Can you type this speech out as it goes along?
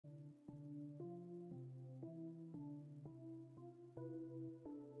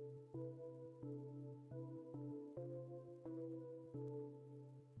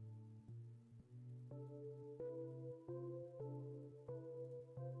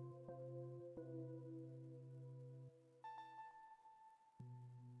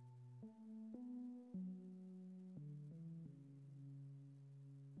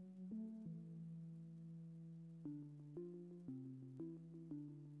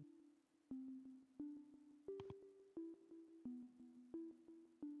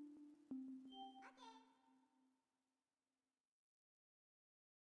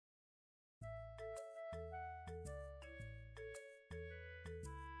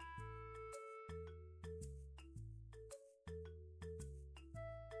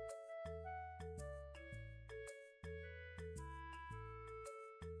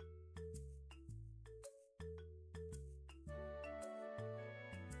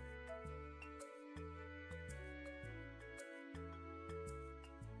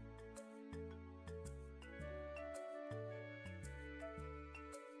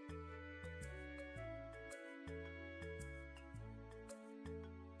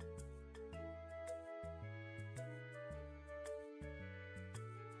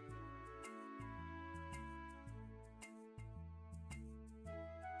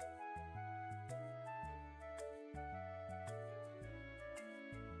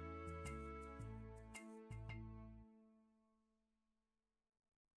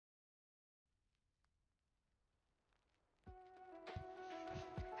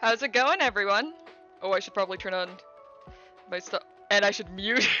How's it going, everyone? Oh, I should probably turn on my stuff, and I should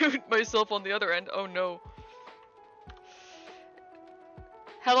mute myself on the other end. Oh no.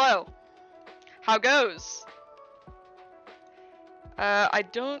 Hello. How goes? I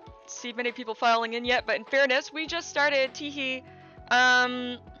don't see many people filing in yet, but in fairness, we just started. Teehee.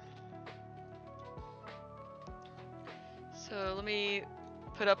 So let me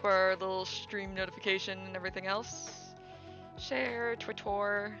put up our little stream notification and everything else. Share,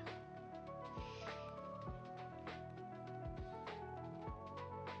 Twitter.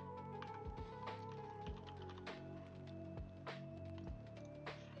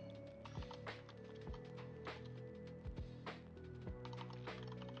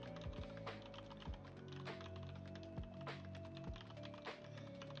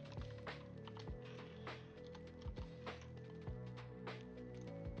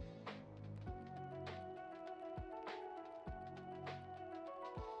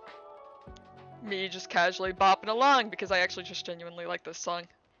 Me just casually bopping along because I actually just genuinely like this song.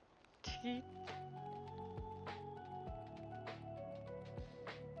 Let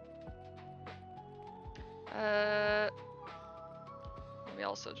me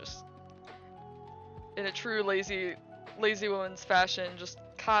also just, in a true lazy woman's fashion, just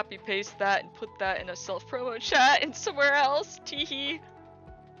copy paste that and put that in a self-promo chat and somewhere else. Teehee.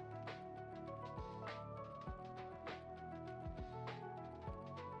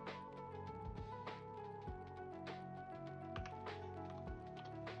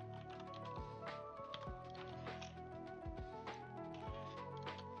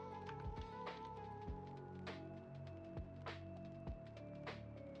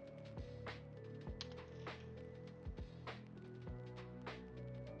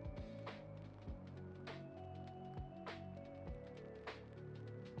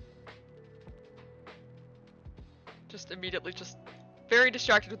 Immediately just very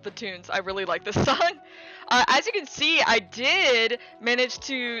distracted with the tunes. I really like this song. As you can see, I did manage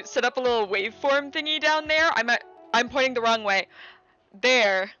to set up a little waveform thingy down there. I'm pointing the wrong way.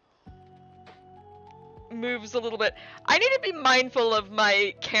 There. Moves a little bit. I need to be mindful of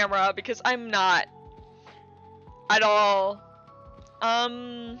my camera because I'm not at all.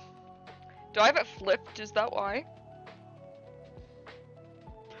 Do I have it flipped? Is that why?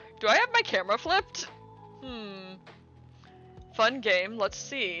 Do I have my camera flipped? Fun game, let's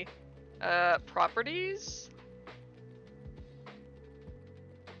see. Properties?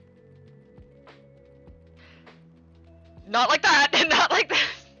 Not like that! Not like that!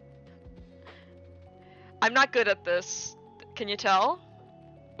 I'm not good at this. Can you tell?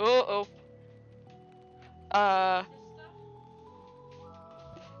 Uh-oh.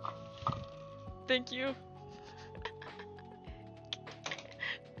 Thank you.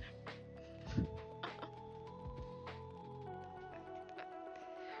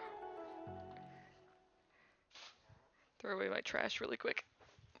 Throw away my trash really quick.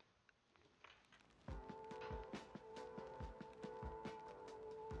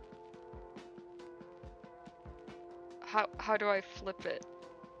 How do I flip it?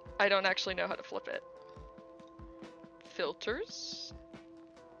 I don't actually know how to flip it. Filters?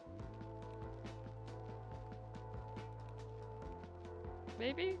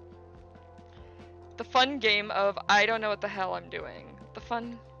 Maybe? The fun game of I don't know what the hell I'm doing. The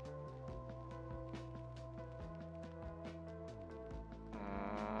fun...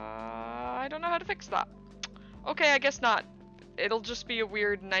 I don't know how to fix that. Okay, I guess not. It'll just be a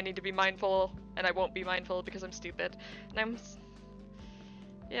weird and I need to be mindful, and I won't be mindful because I'm stupid. And I'm...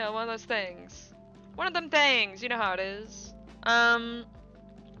 yeah, one of those things. One of them things, you know how it is.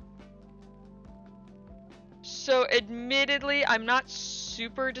 So admittedly, I'm not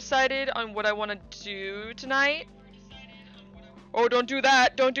super decided on what I want to do tonight. Oh, don't do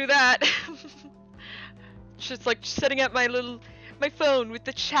that, don't do that! Just like setting up my phone with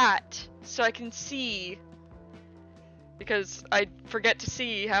the chat so I can see. Because I forget to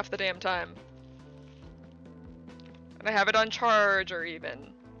see half the damn time. And I have it on charger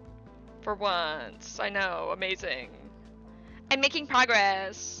even. For once. I know, amazing. I'm making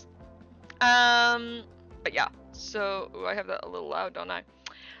progress. But yeah, so ooh, I have that a little loud, don't I?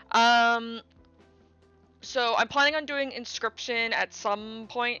 So I'm planning on doing Inscription at some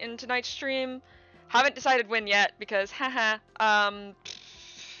point in tonight's stream. Haven't decided when yet because haha.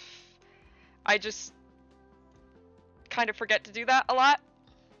 I just kind of forget to do that a lot,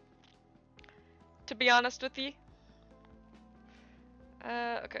 to be honest with you.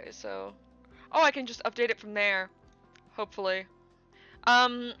 Okay, so... oh, I can just update it from there, hopefully.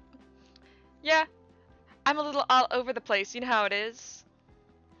 Yeah, I'm a little all over the place, you know how it is.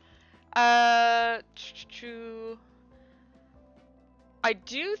 I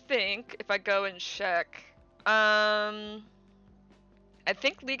do think if I go and check, I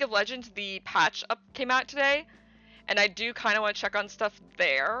think League of Legends, the patch up came out today, and I do kind of want to check on stuff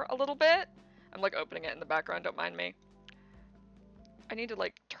there a little bit. I'm like opening it in the background, don't mind me. I need to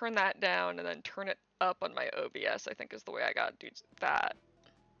like turn that down and then turn it up on my OBS, I think is the way I gotta do that.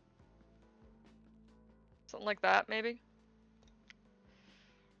 Something like that, maybe?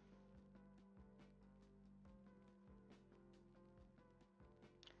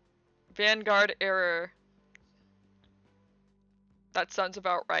 Vanguard error. That sounds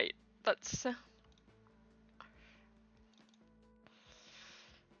about right. That's...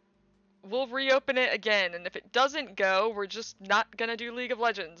 We'll reopen it again, and if it doesn't go, we're just not gonna do League of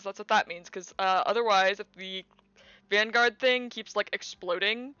Legends. That's what that means, because otherwise, if the Vanguard thing keeps, like,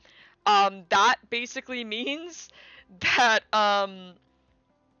 exploding, that basically means that, I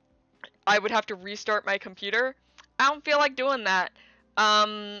would have to restart my computer. I don't feel like doing that.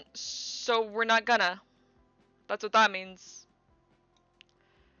 So we're not gonna. That's what that means.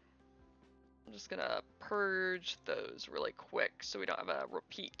 I'm just gonna purge those really quick so we don't have a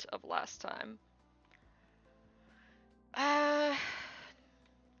repeat of last time.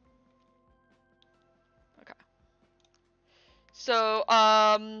 Okay. So,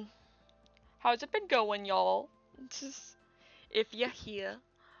 how's it been going, y'all? If you're here.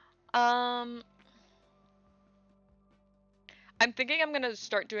 I'm thinking I'm gonna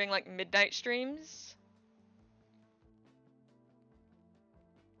start doing, like, midnight streams.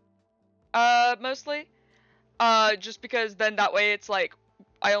 Mostly. Just because then that way it's, like,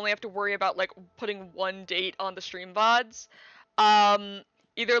 I only have to worry about, like, putting one date on the stream VODs.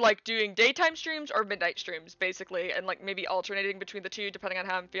 Either, like, doing daytime streams or midnight streams, basically, and, like, maybe alternating between the two, depending on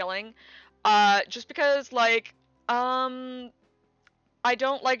how I'm feeling. Just because, like, I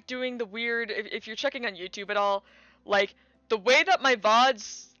don't like doing the weird, if you're checking on YouTube at all, like, the way that my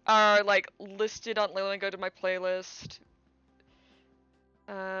VODs are, like, listed on, let me go to my playlist.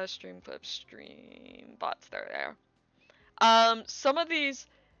 Stream clips, stream bots, there. Some of these,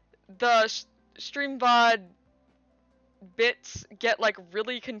 the stream VOD bits get, like,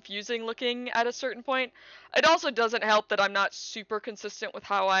 really confusing looking at a certain point. It also doesn't help that I'm not super consistent with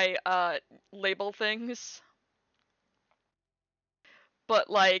how I, label things. But,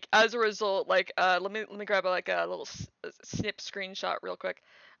 like, as a result, like, let me grab, like, a little snip screenshot real quick.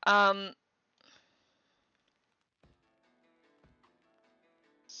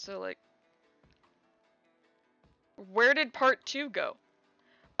 So, like, where did part 2 go?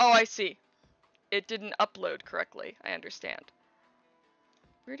 Oh, I see. It didn't upload correctly. I understand.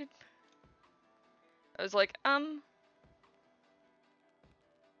 Where did... I was like,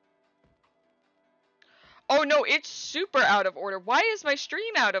 Oh no, it's super out of order. Why is my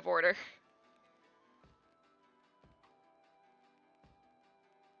stream out of order?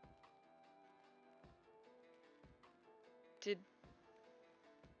 Did...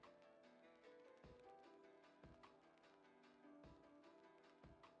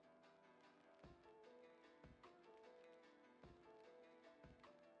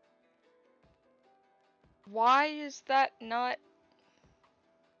 Why is that not...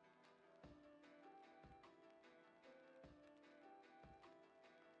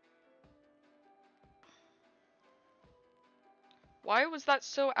 Why was that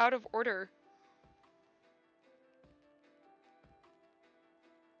so out of order?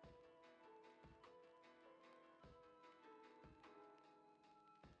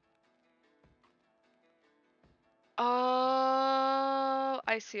 Oh,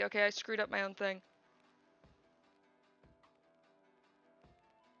 I see. Okay, I screwed up my own thing.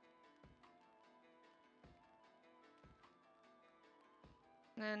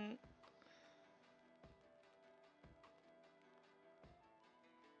 Then...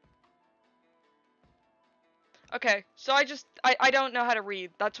 Okay, so I don't know how to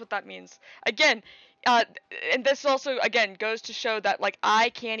read. That's what that means. Again, and this also, again, goes to show that, like, I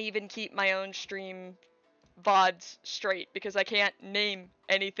can't even keep my own stream VODs straight because I can't name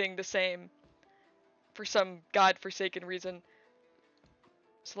anything the same for some godforsaken reason.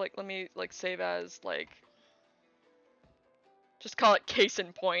 So, like, let me, like, save as, like, just call it case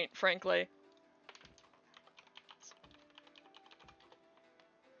in point, frankly.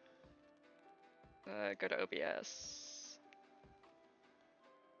 Go to OBS.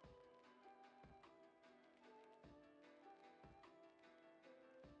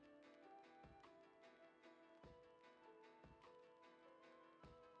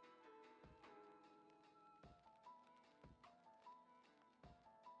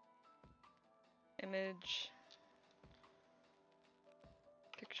 Image.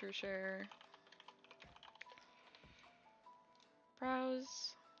 Picture share.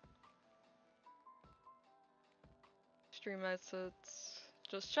 Browse. Stream assets.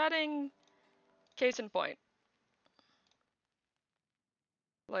 Just chatting. Case in point.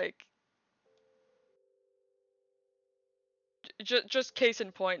 Like, just case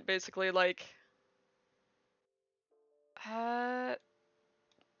in point, basically, like,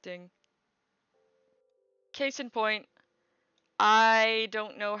 ding. Case in point, I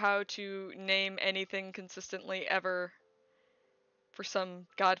don't know how to name anything consistently ever for some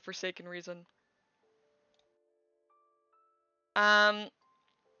godforsaken reason.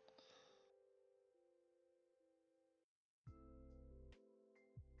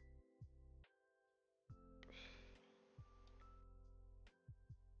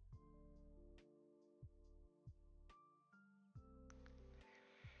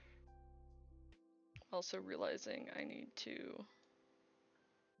 Also realizing I need to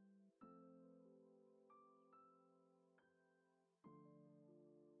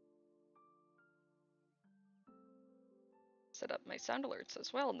set up my sound alerts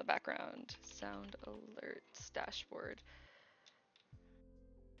as well in the background. Sound alerts dashboard.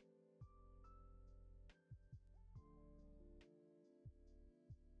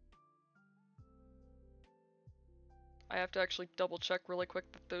 I have to actually double check really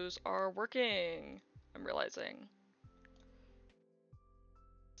quick that those are working, I'm realizing.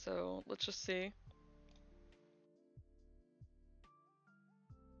 So let's just see.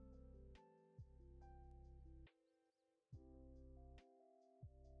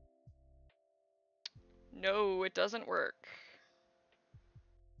 No, it doesn't work.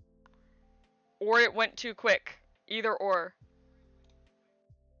 Or it went too quick. Either or.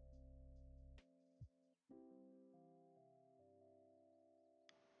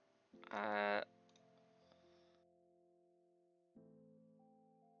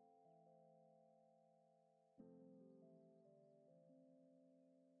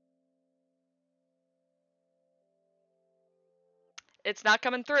 It's not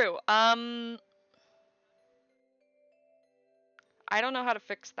coming through. I don't know how to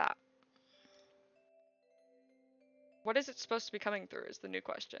fix that. What is it supposed to be coming through is the new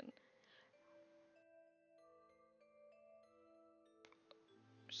question.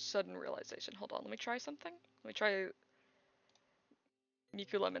 Sudden realization. Hold on, let me try something. Let me try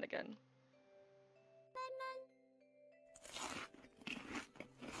Miku Lemon again.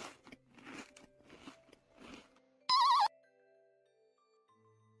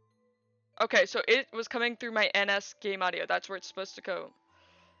 Okay, so it was coming through my NS game audio. That's where it's supposed to go.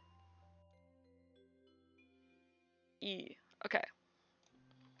 E. Okay.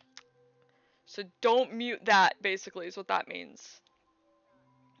 So don't mute that, basically, is what that means.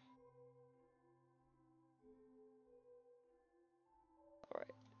 Alright.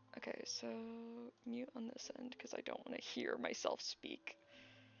 Okay, so mute on this end, because I don't want to hear myself speak.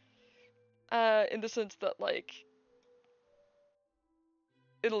 In the sense that, like,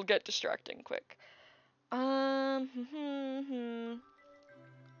 it'll get distracting quick. Oh,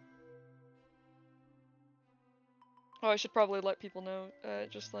 I should probably let people know,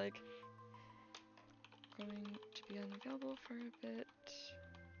 just like, going to be unavailable for a bit.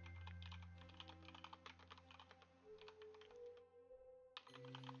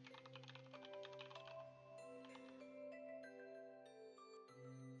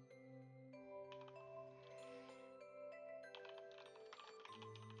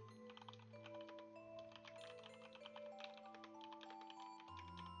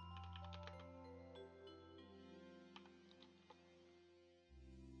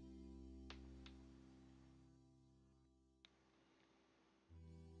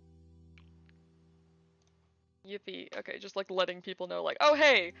 Yippee. Okay, just like letting people know, like, oh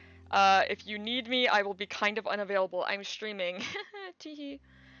hey, if you need me, I will be kind of unavailable. I'm streaming. Teehee.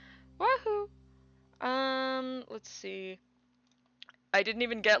 Wahoo! Let's see. I didn't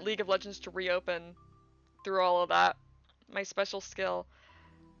even get League of Legends to reopen through all of that. My special skill.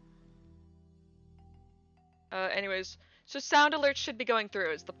 Anyways, so sound alerts should be going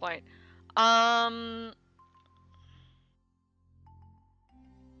through is the point.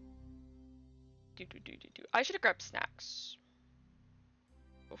 I should have grabbed snacks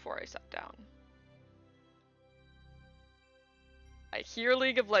before I sat down. I hear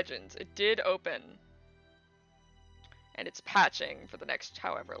League of Legends. It did open. And it's patching for the next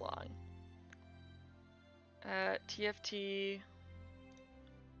however long. TFT.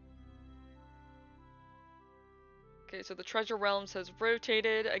 Okay, so the Treasure Realms has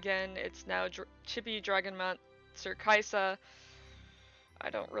rotated. Again, it's now Chibi Dragon Monster Kaisa. I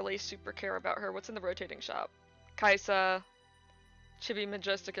don't really super care about her. What's in the rotating shop? Kaisa, Chibi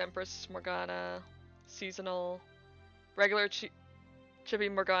Majestic Empress Morgana, Seasonal, regular Chibi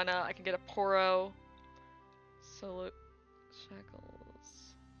Morgana. I can get a Poro. Solo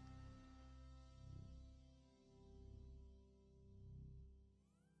Shackles.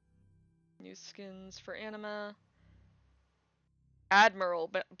 New skins for Anima.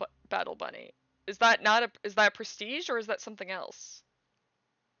 Admiral Battle Bunny. Is that not a is that prestige or is that something else?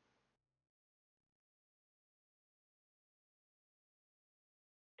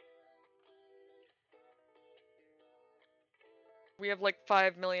 We have like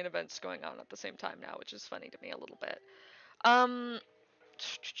 5 million events going on at the same time now, which is funny to me a little bit.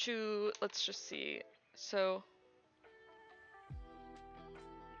 Let's just see. So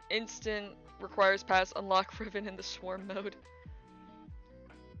instant requires pass unlock Riven in the swarm mode.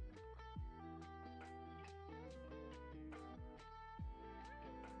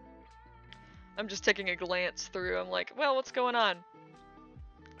 I'm just taking a glance through. I'm like, well, what's going on?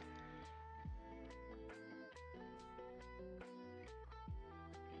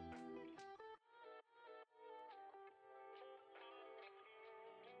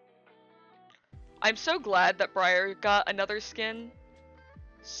 I'm so glad that Briar got another skin.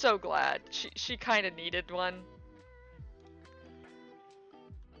 So glad. She kind of needed one.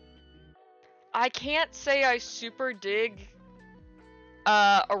 I can't say I super dig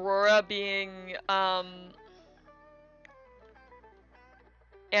Aurora being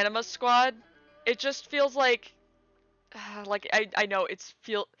Anima Squad. It just feels like I know it's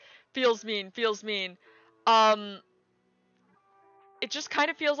feels mean. It just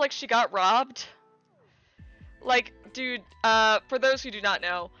kind of feels like she got robbed. Like, dude, for those who do not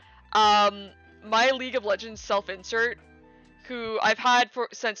know, my League of Legends self-insert, who I've had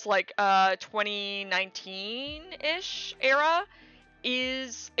since like 2019-ish era,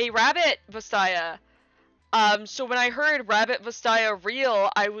 is a Rabbit Vastaya. So when I heard Rabbit Vastaya real,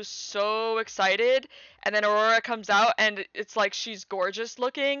 I was so excited, and then Aurora comes out and it's like she's gorgeous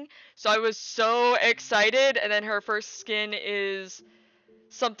looking, so I was so excited, and then her first skin is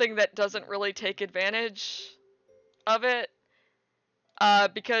something that doesn't really take advantage of it.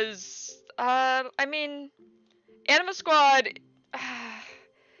 Because, I mean, Anima Squad,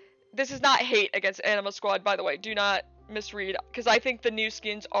 this is not hate against Anima Squad, by the way, do not misread, because I think the new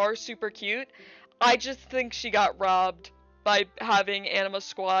skins are super cute. I just think she got robbed by having Anima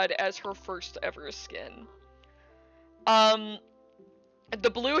Squad as her first ever skin.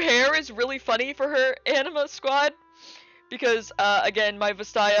 The blue hair is really funny for her Anima Squad, because, again, my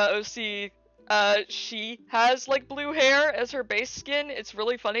Vastaya OC, she has, like, blue hair as her base skin. It's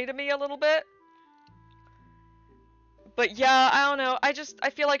really funny to me a little bit. But yeah, I don't know. I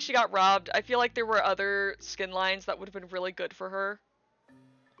feel like she got robbed. I feel like there were other skin lines that would have been really good for her.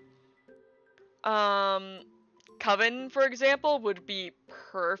 Coven, for example, would be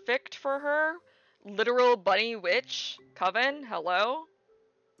perfect for her. Literal bunny witch. Coven, hello?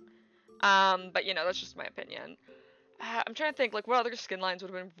 But you know, that's just my opinion. I'm trying to think, like, what other skin lines would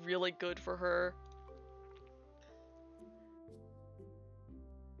have been really good for her?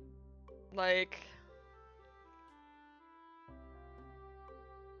 Like...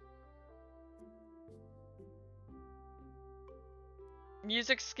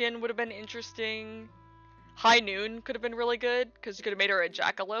 Music skin would have been interesting. High Noon could have been really good, because you could have made her a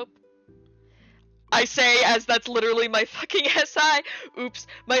jackalope. I say as that's literally my fucking SI. Oops.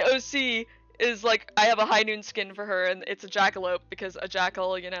 My OC is like, I have a High Noon skin for her, and it's a jackalope, because a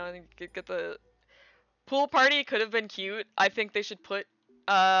jackal, you know, and you get the... Pool Party could have been cute. I think they should put,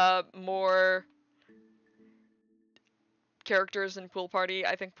 more characters in Pool Party.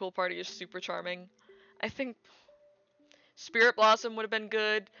 I think Pool Party is super charming. I think Spirit Blossom would have been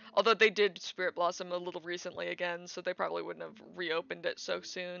good, although they did Spirit Blossom a little recently again, so they probably wouldn't have reopened it so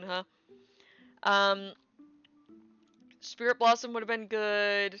soon, huh? Spirit Blossom would have been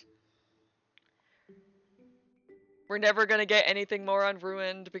good. We're never gonna get anything more on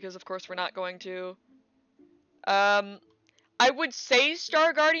Ruined, because of course we're not going to. I would say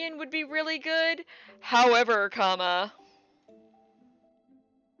Star Guardian would be really good, however,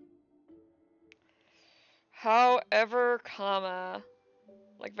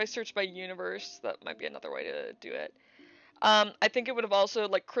 like if I search by universe, that might be another way to do it. I think it would have also,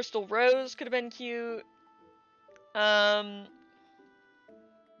 like, Crystal Rose could have been cute.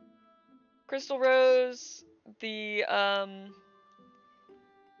 Crystal Rose, the,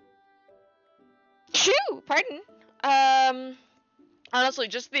 pardon. Honestly,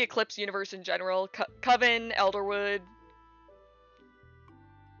 just the Eclipse universe in general. Coven, Elderwood.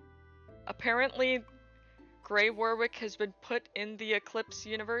 Apparently, Grey Warwick has been put in the Eclipse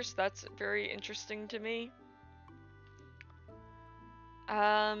universe. That's very interesting to me.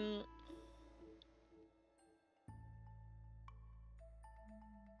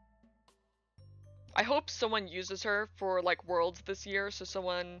 I hope someone uses her for like Worlds this year, so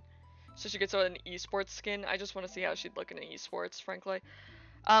she gets an esports skin. I just want to see how she'd look in esports, frankly.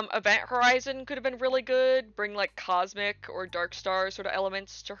 Event Horizon could have been really good. Bring like cosmic or dark star sort of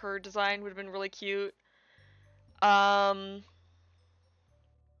elements to her design would have been really cute. Um,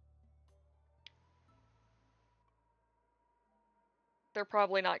 they're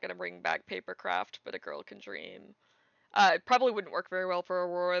probably not gonna bring back Papercraft, but a girl can dream. It probably wouldn't work very well for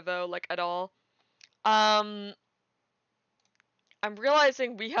Aurora though, like at all. Um, I'm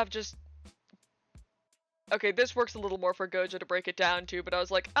realizing we have just okay, this works a little more for Gojo to break it down too, but I was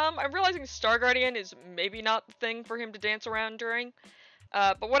like, I'm realizing Star Guardian is maybe not the thing for him to dance around during.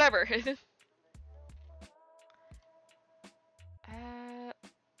 But whatever. uh,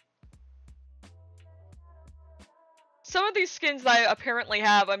 some of these skins that I apparently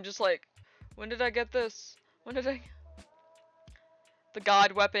have, I'm just like, when did I get this? When did I? The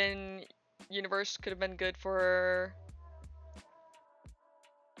God Weapon universe could have been good for her.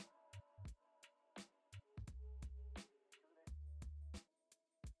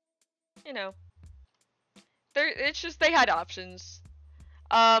 You know, it's just they had options.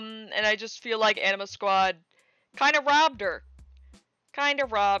 And I just feel like Anima Squad kind of robbed her. Kind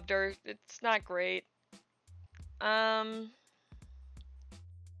of robbed her. It's not great.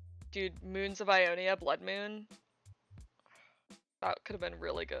 Dude, Moons of Ionia, Blood Moon. That could have been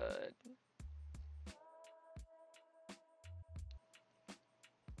really good.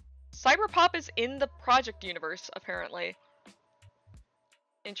 Cyberpop is in the project universe, apparently.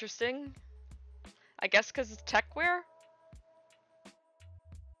 Interesting. I guess because it's techwear?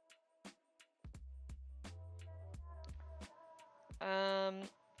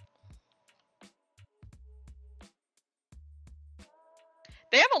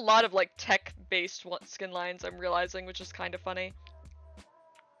 They have a lot of like tech-based skin lines, I'm realizing, which is kind of funny.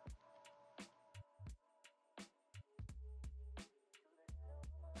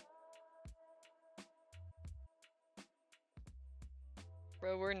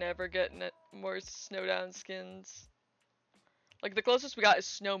 Bro, we're never getting more Snowdown skins. Like, the closest we got is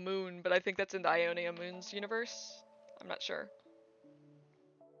Snow Moon, but I think that's in the Ionia Moons universe. I'm not sure.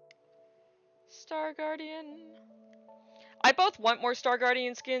 Star Guardian. I both want more Star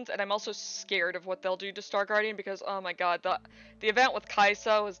Guardian skins, and I'm also scared of what they'll do to Star Guardian because, oh my god, the event with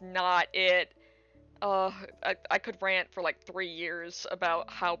Kaisa was not it. I could rant for like 3 years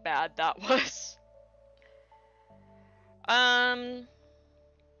about how bad that was.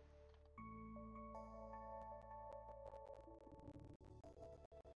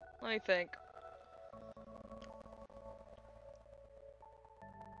 Let me think.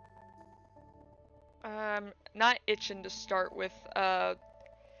 Not itching to start with,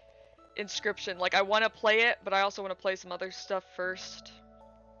 Inscription. Like, I want to play it, but I also want to play some other stuff first.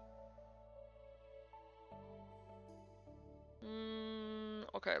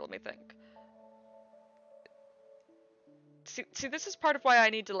 Okay, let me think. See, this is part of why I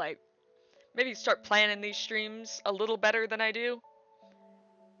need to, like, maybe start planning these streams a little better than I do.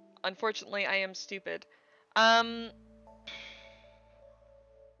 Unfortunately, I am stupid.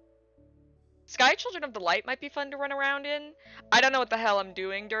 Sky Children of the Light might be fun to run around in. I don't know what the hell I'm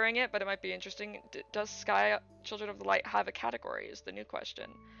doing during it, but it might be interesting. Does Sky Children of the Light have a category is the new question.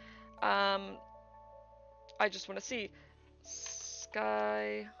 I just want to see.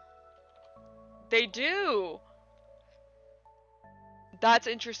 Sky... They do! That's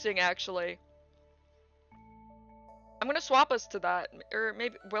interesting, actually. I'm gonna swap us to that. Or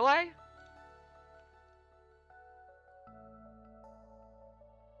maybe... Will I?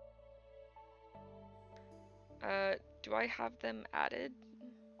 Do I have them added?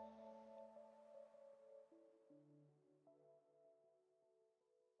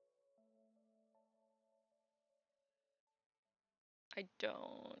 I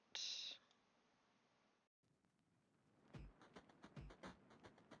don't.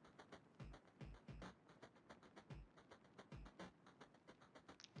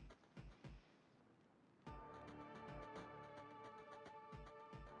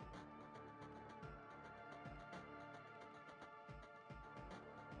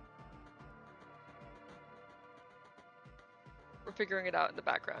 We're figuring it out in the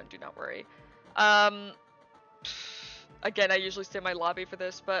background, do not worry. Again, I usually stay in my lobby for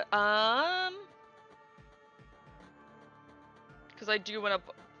this, but, because I do want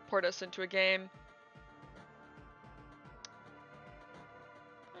to port us into a game.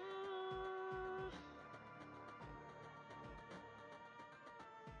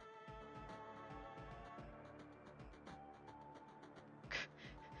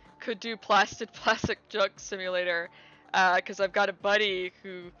 Could do plastic junk simulator, because I've got a buddy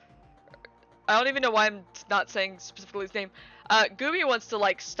who, I don't even know why I'm not saying specifically his name. Gooby wants to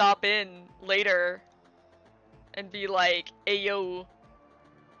like stop in later and be like, "Hey yo,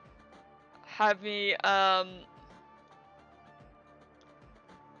 have me."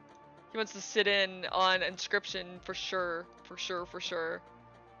 He wants to sit in on Inscription for sure, for sure, for sure.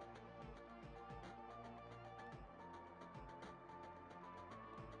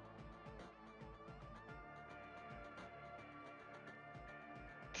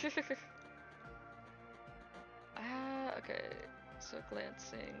 Okay. So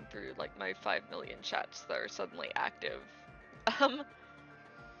glancing through like my 5 million chats that are suddenly active.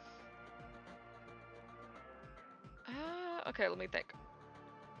 Okay, let me think.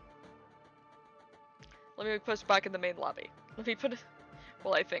 Let me post back in the main lobby. Let me put it,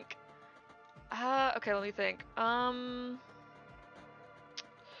 well, I think. Okay, let me think.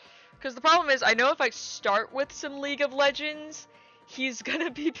 Because the problem is, I know if I start with some League of Legends, he's gonna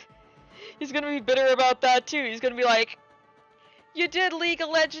be bitter about that too. He's gonna be like, "You did League of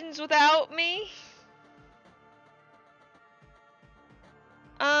Legends without me?"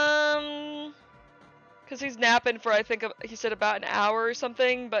 Because he's napping for, I think, he said about an hour or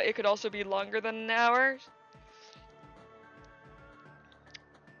something, but it could also be longer than an hour.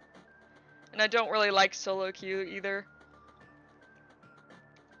 And I don't really like solo queue either.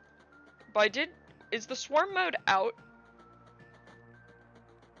 But is the swarm mode out?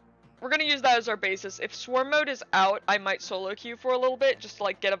 We're gonna use that as our basis. If swarm mode is out, I might solo queue for a little bit, just to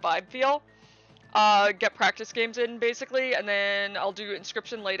like get a vibe feel. Get practice games in, basically, and then I'll do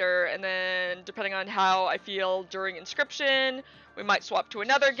Inscription later, and then depending on how I feel during Inscription, we might swap to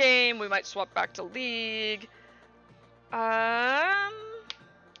another game, we might swap back to League.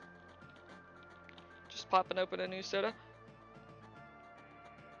 Just popping open a new soda.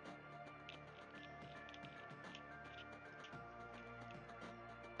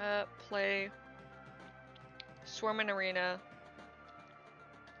 Play Swarm and Arena.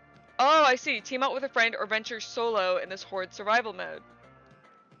 Oh, I see. Team out with a friend or venture solo in this horde survival mode.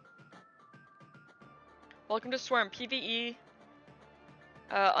 Welcome to Swarm PvE.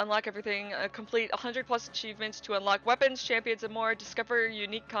 Unlock everything. Complete 100 plus achievements to unlock weapons, champions, and more. Discover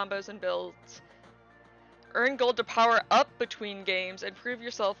unique combos and builds. Earn gold to power up between games and prove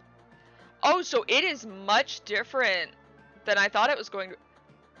yourself. Oh, so it is much different than I thought it was going to.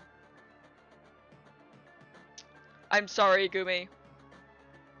 I'm sorry, Gumi.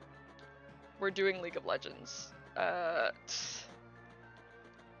 We're doing League of Legends. I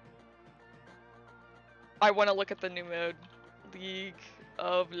want to look at the new mode. League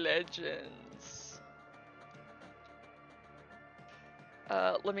of Legends.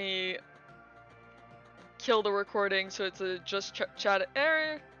 Let me kill the recording so it's a just chat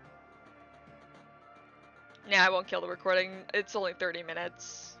error. Nah, I won't kill the recording. It's only 30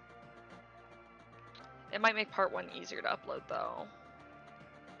 minutes. It might make part 1 easier to upload though.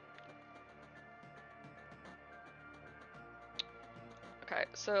 Okay,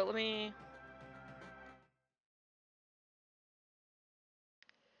 so let me...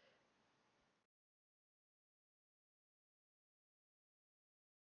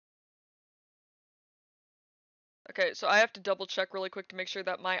 Okay, so I have to double check really quick to make sure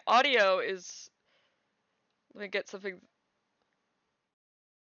that my audio is... Let me get something...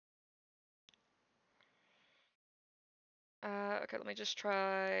 Okay, let me just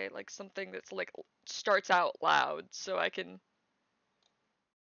try like something that's like starts out loud so I can...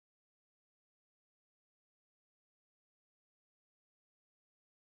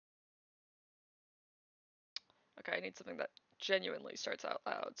 Okay, I need something that genuinely starts out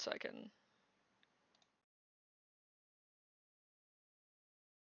loud so I can...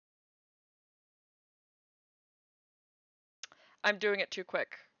 I'm doing it too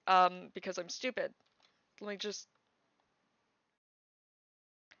quick, because I'm stupid. Let me just...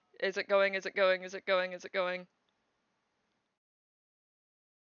 Is it going? Is it going? Is it going? Is it going?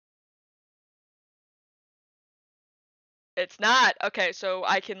 It's not! Okay, so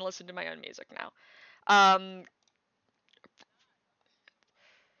I can listen to my own music now.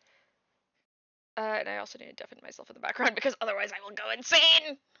 And I also need to deafen myself in the background because otherwise I will go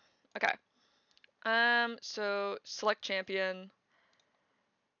insane! Okay. So select champion.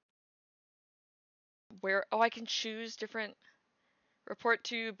 Where, oh, I can choose different report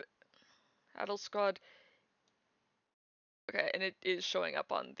to battle squad. Okay, and it is showing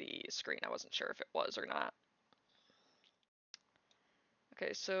up on the screen. I wasn't sure if it was or not.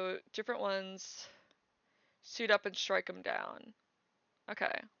 Okay, so different ones. Suit up and strike them down.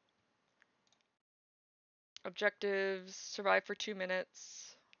 Okay. Objectives, survive for 2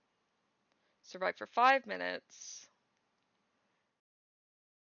 minutes. Survive for 5 minutes.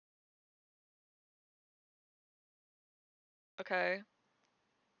 Okay.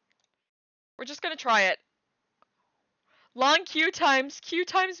 We're just gonna try it. Long queue times. Queue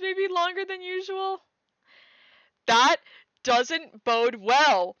times may be longer than usual. That doesn't bode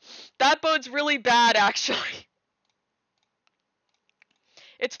well. That bodes really bad, actually.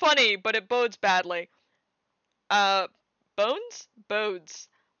 It's funny, but it bodes badly. Bones? Bodes.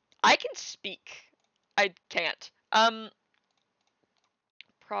 I can speak. I can't.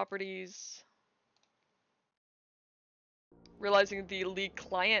 Properties. Realizing the league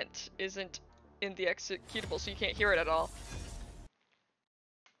client isn't in the executable, so you can't hear it at all.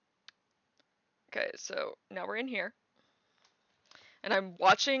 Okay, so now we're in here. And I'm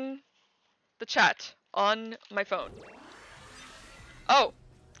watching the chat on my phone. Oh!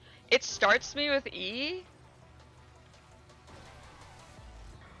 It starts me with E?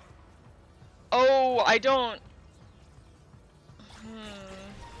 Oh, I don't...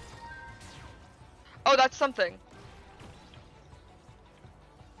 Oh, that's something.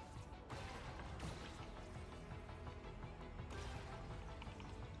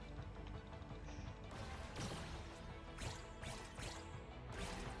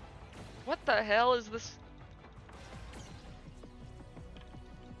 What the hell is this?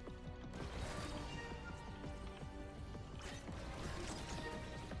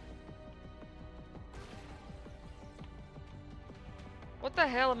 What the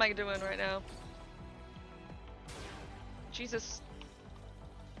hell am I doing right now? Jesus.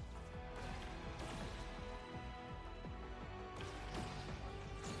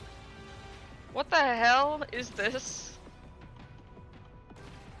 What the hell is this?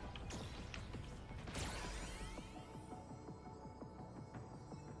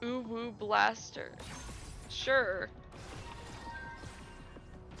 Ooh woo blaster. Sure.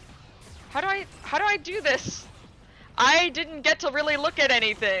 How do I do this? I didn't get to really look at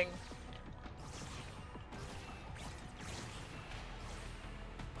anything.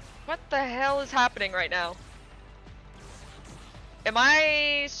 What the hell is happening right now? Am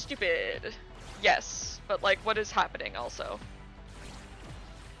I stupid? Yes, but like what is happening also?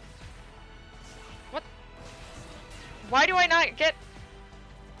 What? Why do I not get...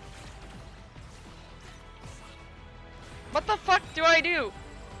 What the fuck do I do?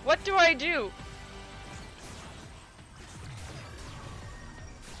 What do I do?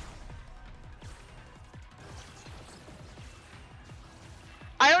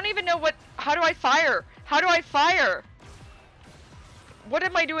 I don't even know what... How do I fire? How do I fire? What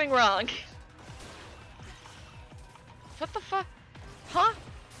am I doing wrong? What the fuck? Huh?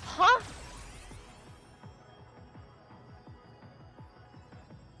 Huh?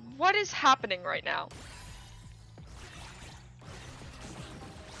 What is happening right now?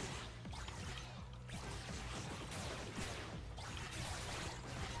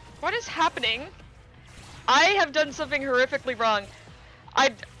 What is happening? I have done something horrifically wrong.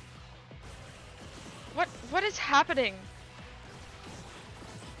 What is happening?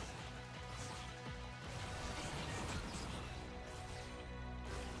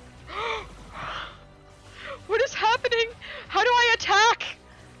 What is happening? How do I attack?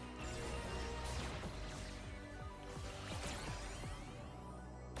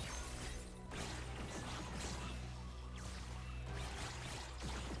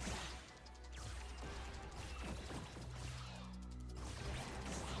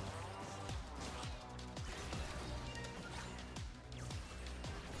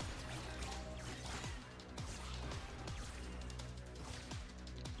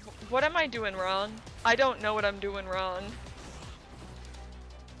 What am I doing wrong? I don't know what I'm doing wrong.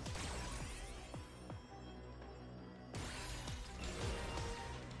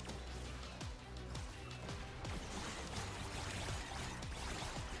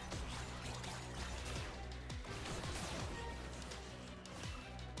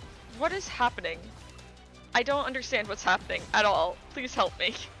 What is happening? I don't understand what's happening at all. Please help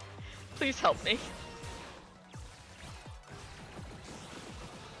me. Please help me.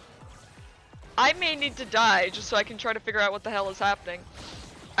 I may need to die just so I can try to figure out what the hell is happening.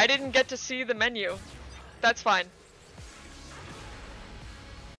 I didn't get to see the menu. That's fine.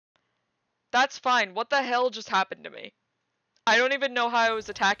 That's fine. What the hell just happened to me? I don't even know how I was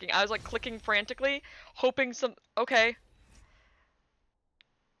attacking. I was like clicking frantically, hoping some... Okay.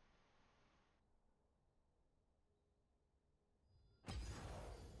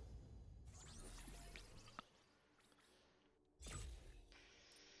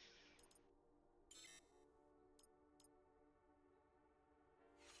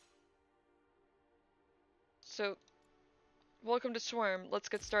 So, welcome to Swarm. Let's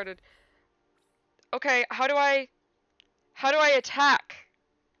get started. Okay, how do I attack?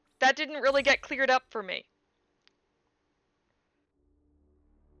 That didn't really get cleared up for me.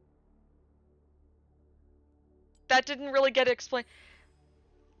 that didn't really get explained.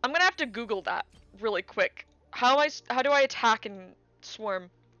 I'm gonna have to Google that really quick. How do I attack in Swarm?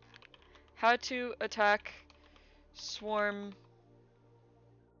 How to attack Swarm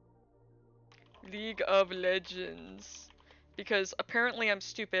League of Legends. Because apparently I'm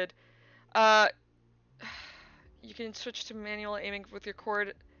stupid. You can switch to manual aiming with your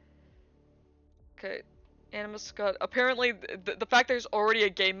cord. Okay. Anima Scott. Apparently, the fact there's already a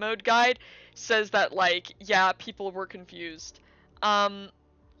game mode guide says that, like, yeah, people were confused.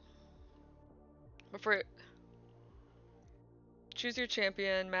 Before choose your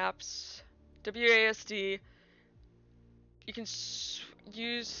champion maps, WASD. You can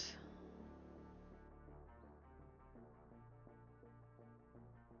use.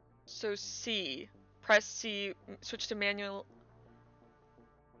 So C. Press C. Switch to manual.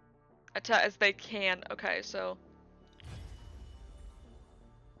 Attack as they can. Okay, so.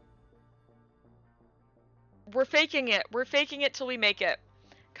 We're faking it. We're faking it till we make it.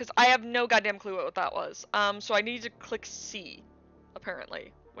 Because I have no goddamn clue what that was. So I need to click C,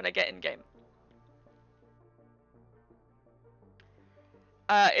 apparently, when I get in game.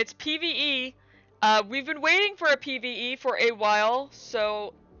 It's PvE. We've been waiting for a PvE for a while,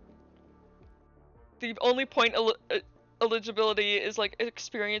 so the only point eligibility is like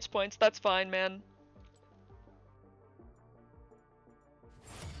experience points. That's fine, man.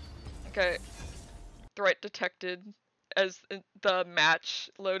 Okay. Threat detected as the match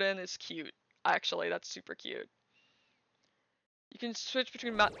load in is cute. Actually, that's super cute. You can switch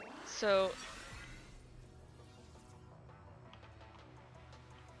between so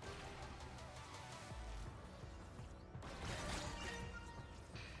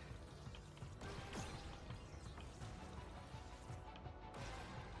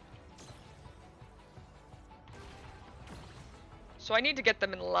I need to get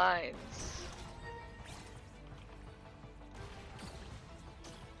them in lines.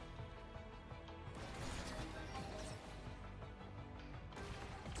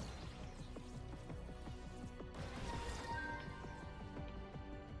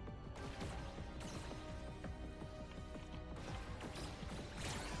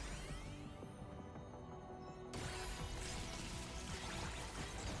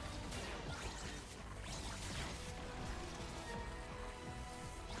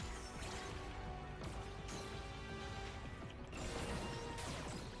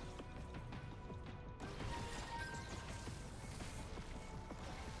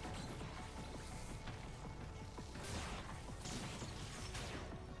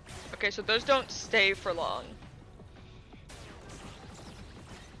 Okay, so those don't stay for long.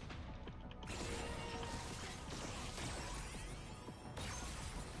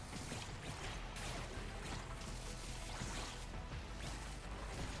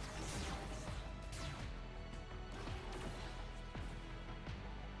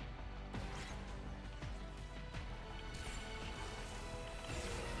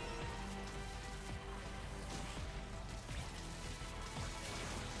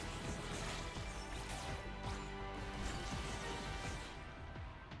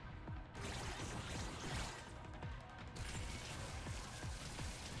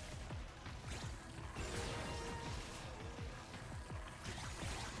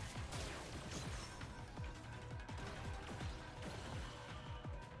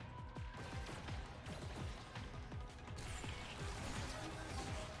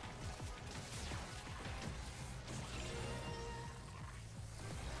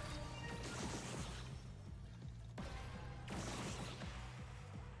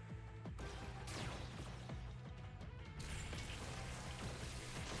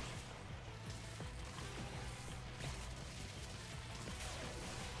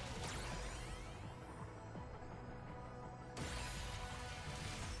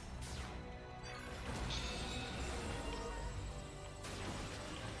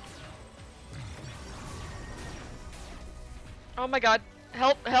 Oh my god.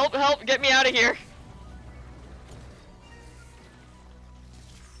 Help, help, help, get me out of here.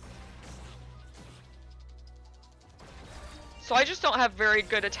 So I just don't have very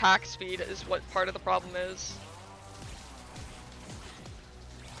good attack speed is what part of the problem is.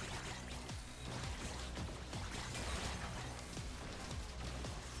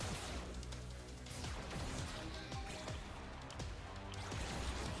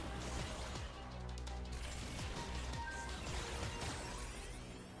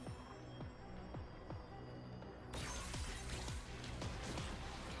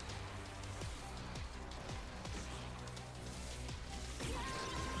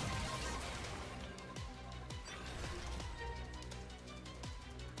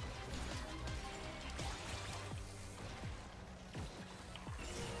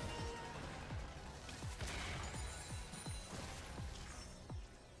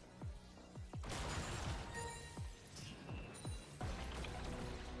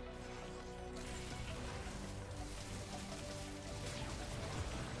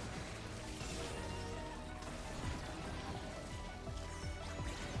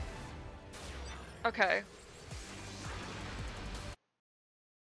 Okay.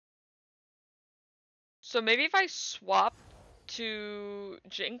 So maybe if I swap to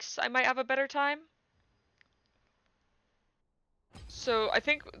Jinx, I might have a better time. So I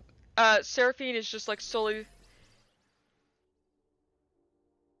think Seraphine is just like solely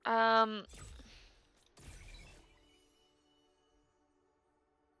um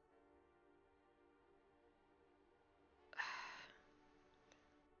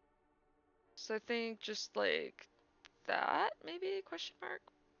so I think just like that maybe question mark.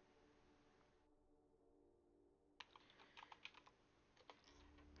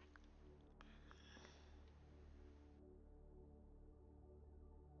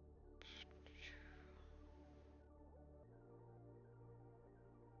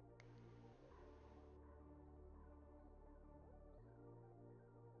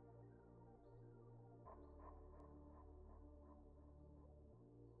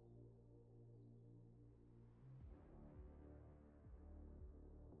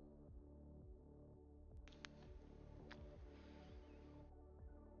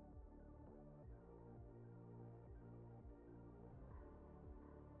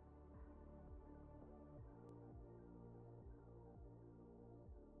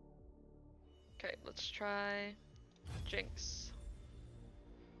 Okay, let's try Jinx.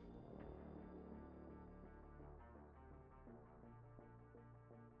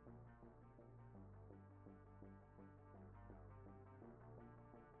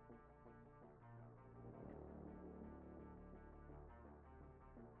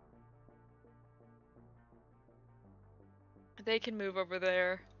 They can move over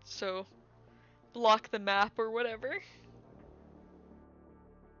there, so block the map or whatever.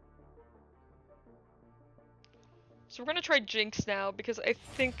 So we're gonna try Jinx now because I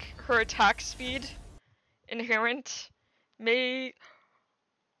think her attack speed inherent may.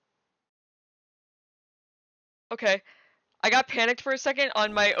 Okay, I got panicked for a second.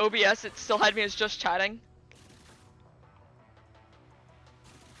 On my OBS it still had me as just chatting.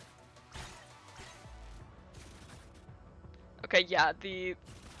 Okay, yeah, the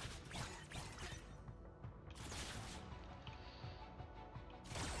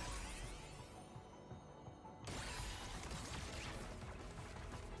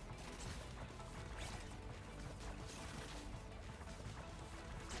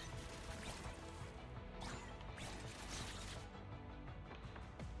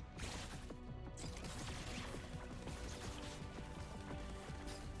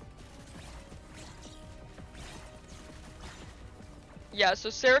yeah,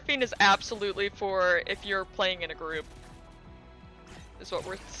 so Seraphine is absolutely for if you're playing in a group, is what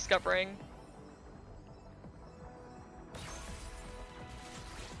we're discovering.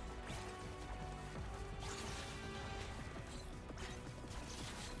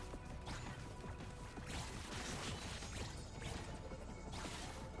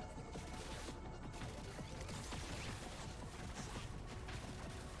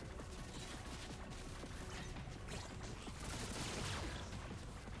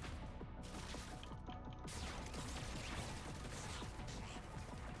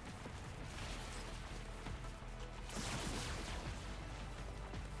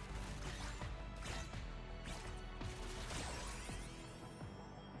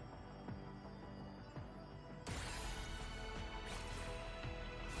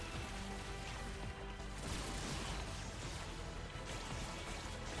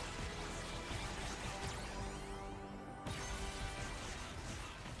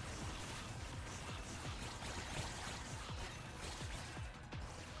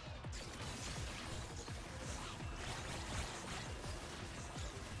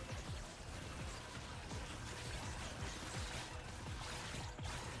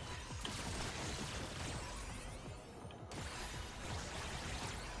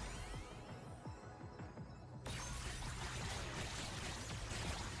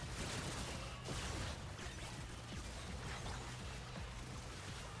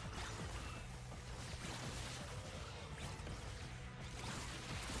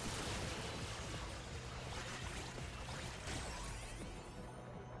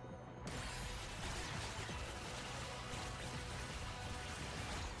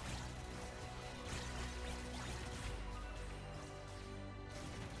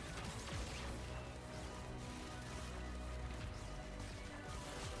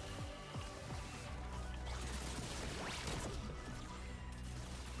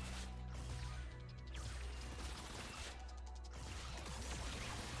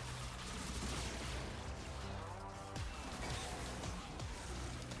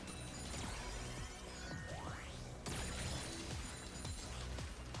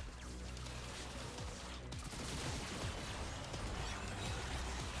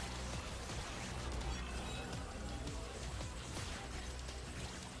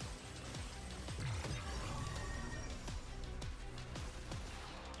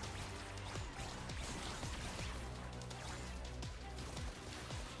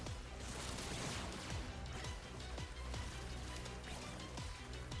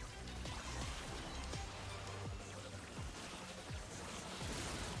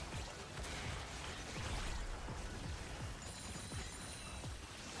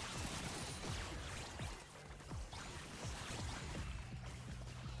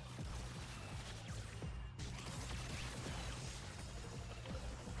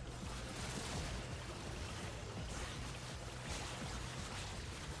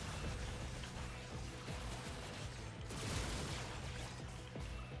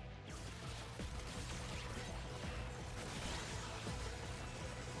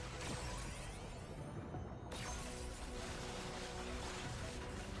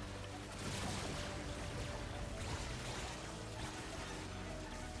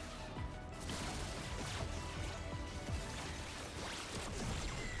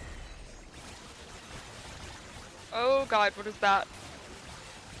 god, what is that?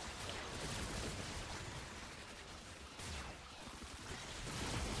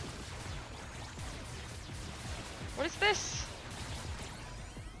 What is this?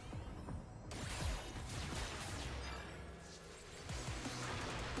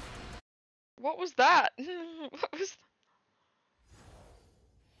 What was that? What was...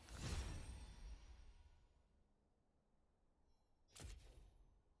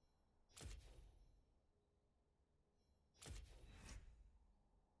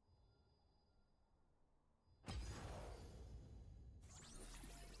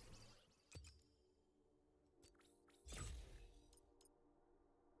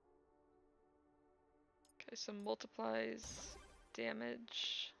 Okay, so multiplies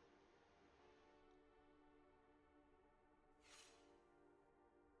damage.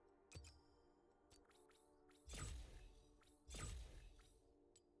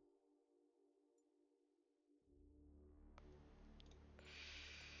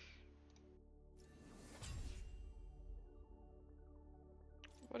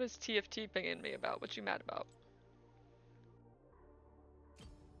 What is TFT pinging me about? What you mad about?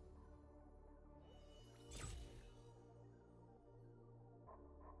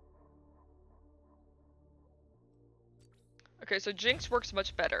 Okay, so Jinx works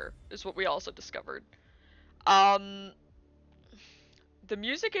much better, is what we also discovered. The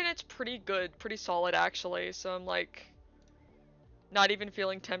music in it's pretty good, pretty solid actually, so I'm like not even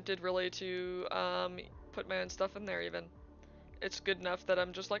feeling tempted really to put my own stuff in there even. It's good enough that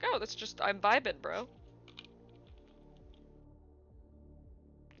I'm just like, oh, that's just, I'm vibing, bro.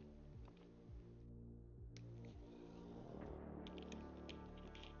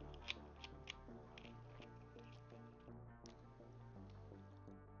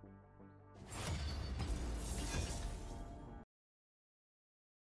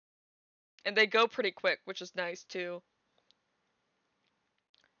 And they go pretty quick, which is nice too.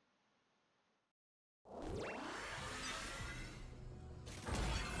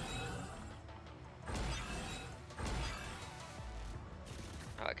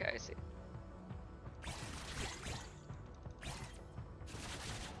 Okay, I see.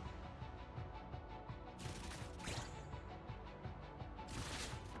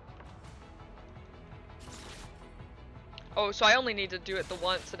 Oh, so I only need to do it the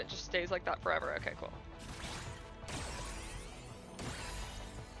once and it just stays like that forever. Okay, cool.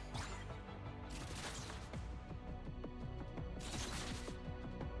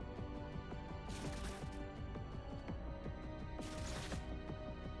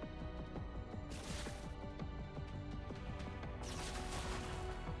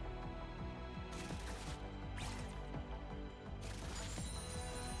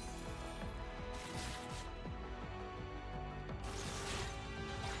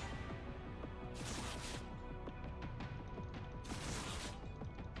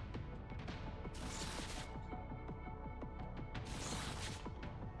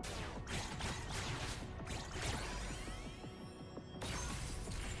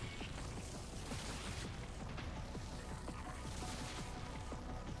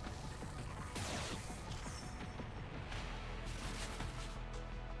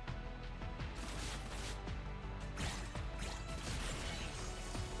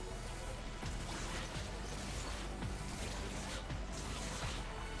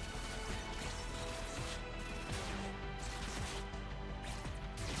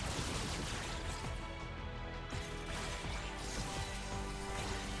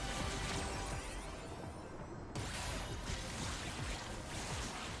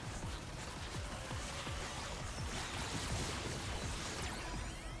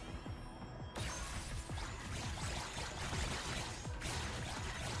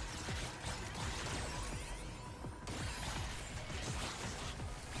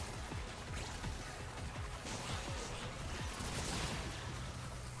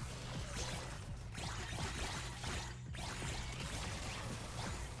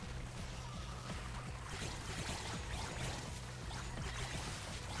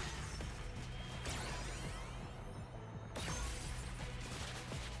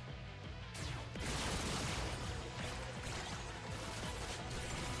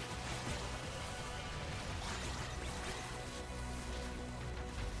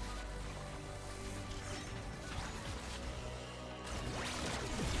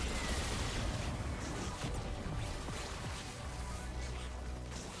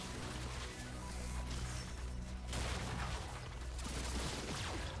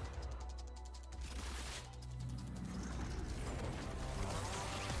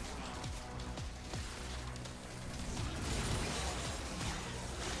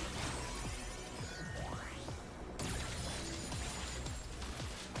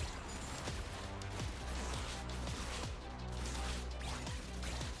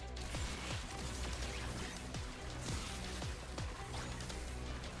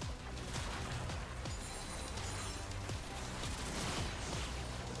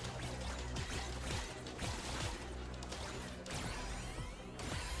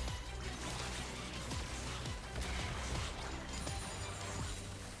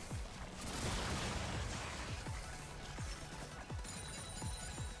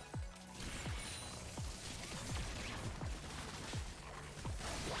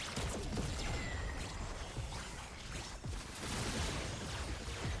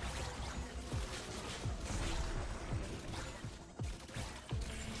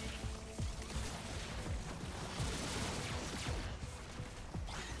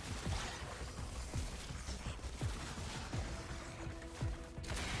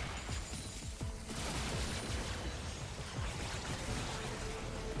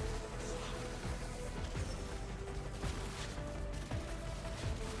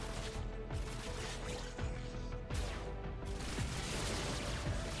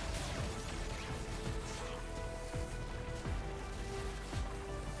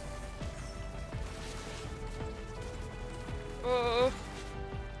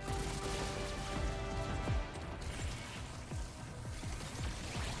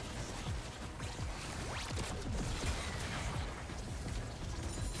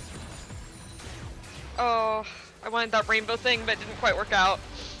 Oh, I wanted that rainbow thing, but it didn't quite work out.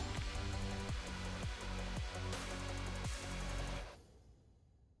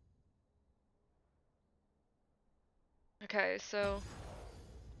 Okay, so...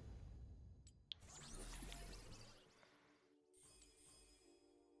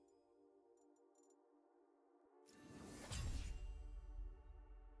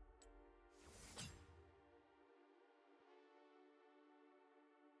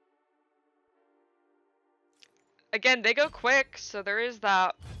 Again, they go quick, so there is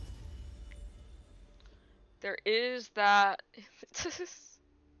that. There is that.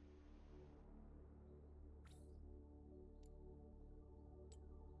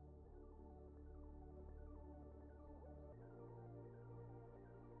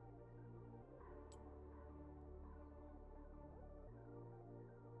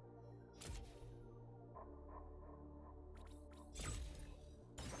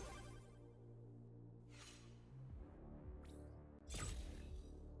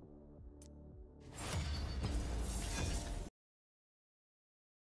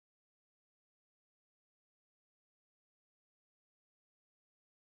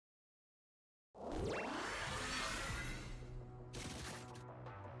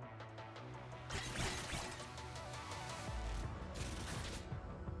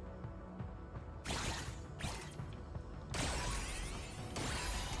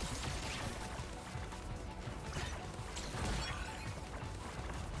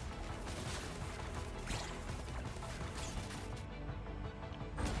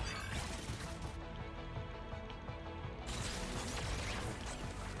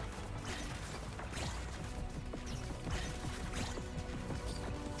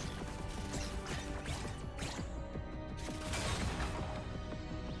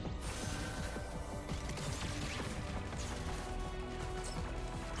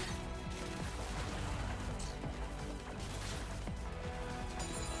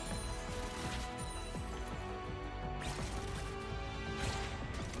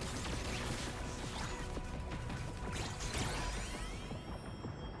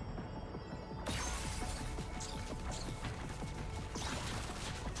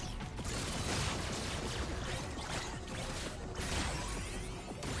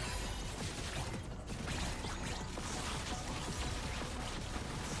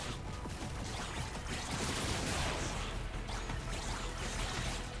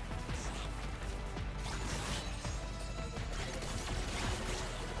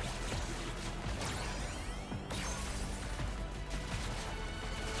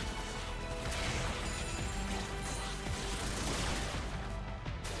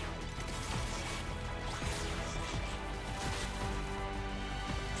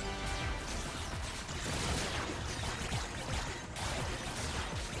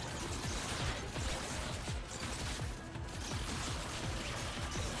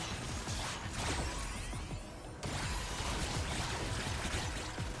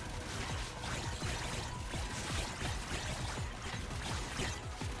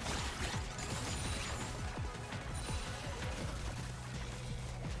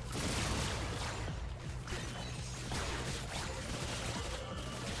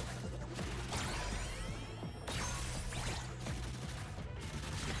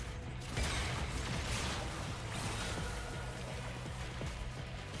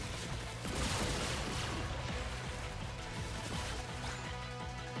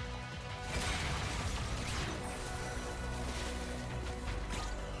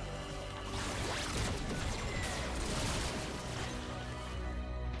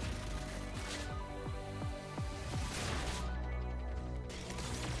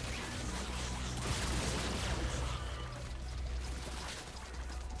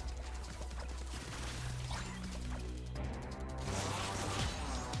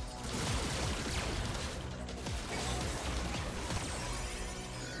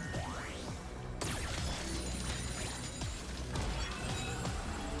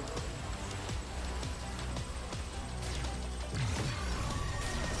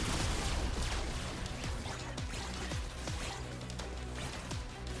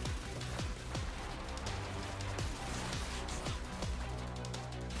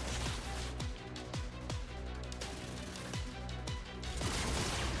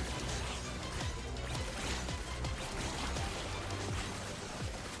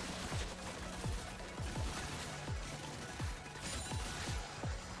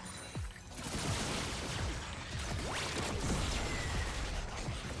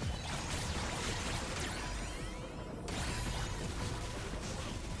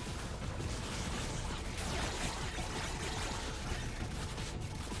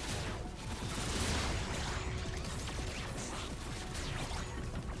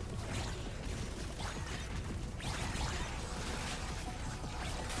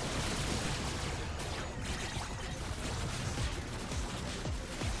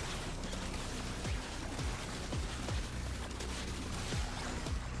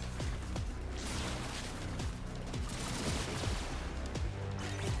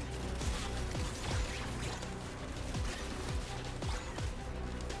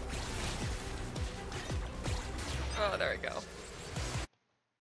 there we go.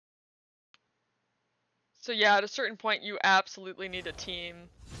 So yeah, at a certain point you absolutely need a team.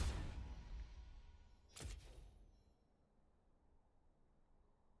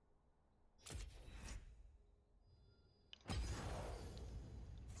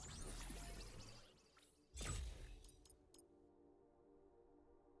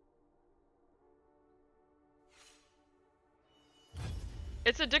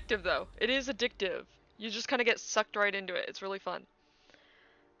 It's addictive though. It is addictive. You just kind of get sucked right into it. It's really fun.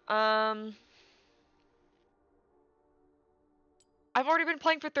 I've already been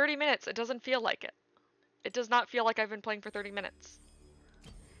playing for 30 minutes. It doesn't feel like it. It does not feel like I've been playing for 30 minutes.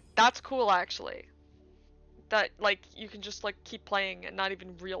 That's cool, actually. That, like, you can just, like, keep playing and not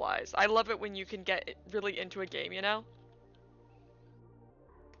even realize. I love it when you can get really into a game, you know?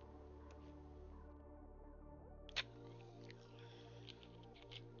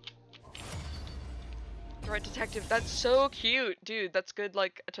 The Red Detective, that's so cute. Dude, that's good,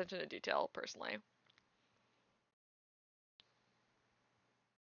 like, attention to detail, personally.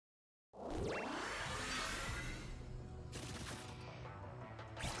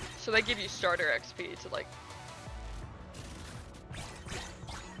 So they give you starter XP to, like...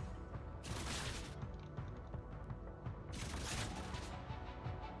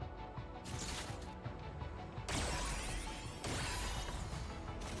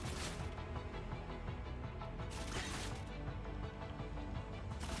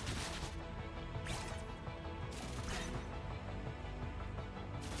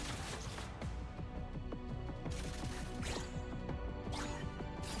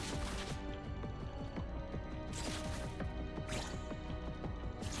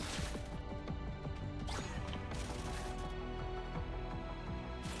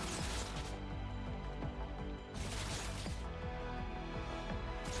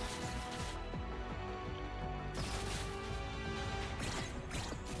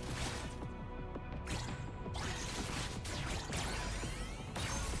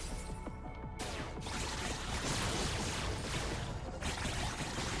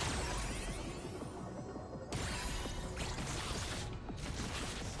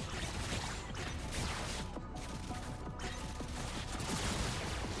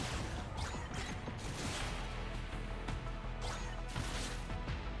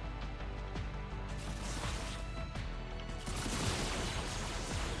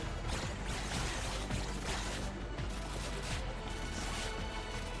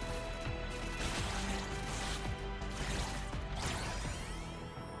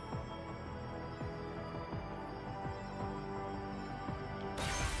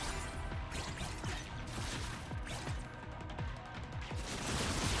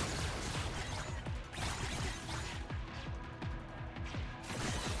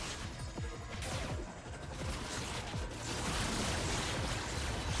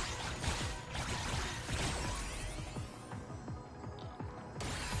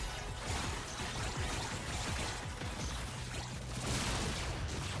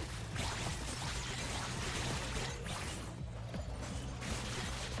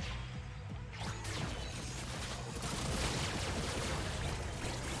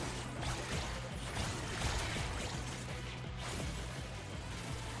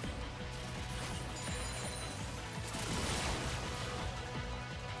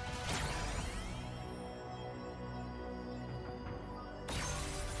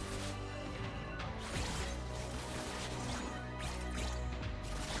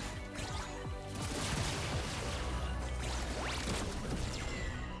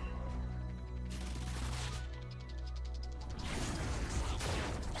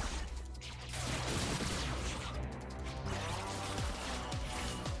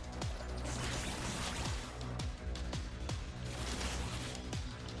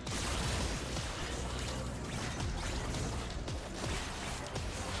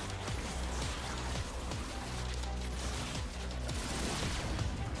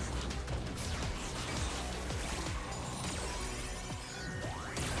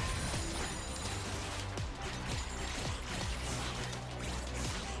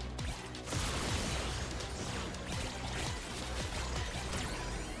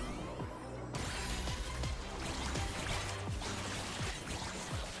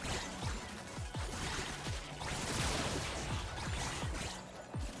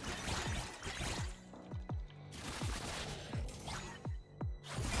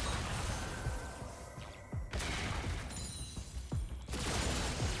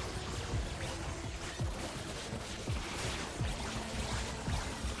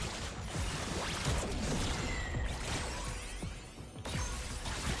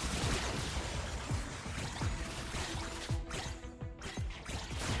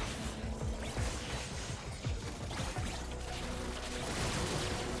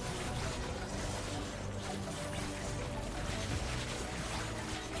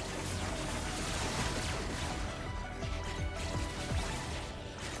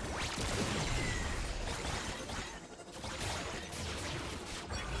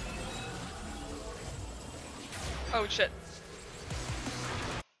 Oh shit.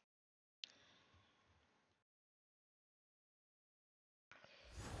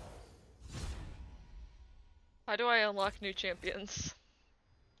 How do I unlock new champions?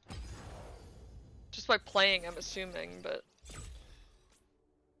 Just by playing, I'm assuming, but...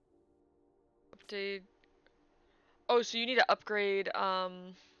 Update... Oh, so you need to upgrade,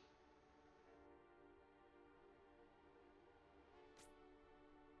 Upgrade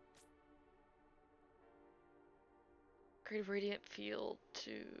Radiant Field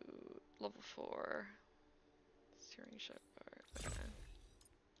to level 4. Searing Shot Bar. Okay.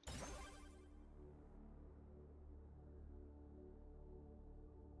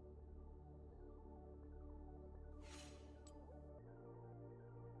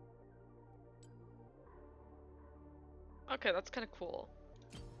 Okay, that's kind of cool.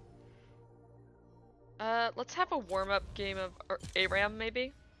 Let's have a warm-up game of ARAM,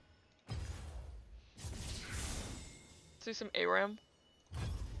 maybe? Let's do some ARAM.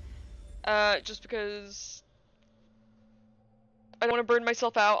 Just because I don't want to burn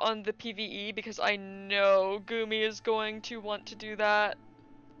myself out on the PvE because I know Gumi is going to want to do that.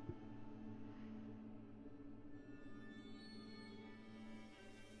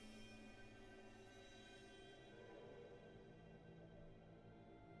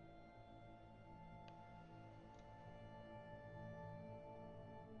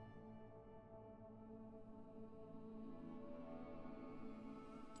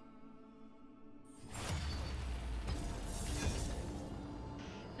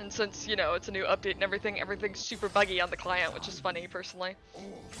 And since, you know, it's a new update and everything, everything's super buggy on the client, which is funny, personally.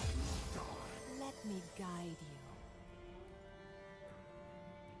 Let me guide you.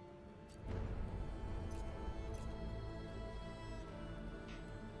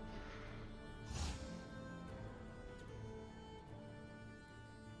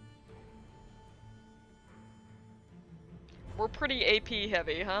 We're pretty AP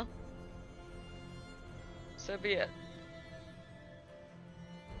heavy, huh? So be it.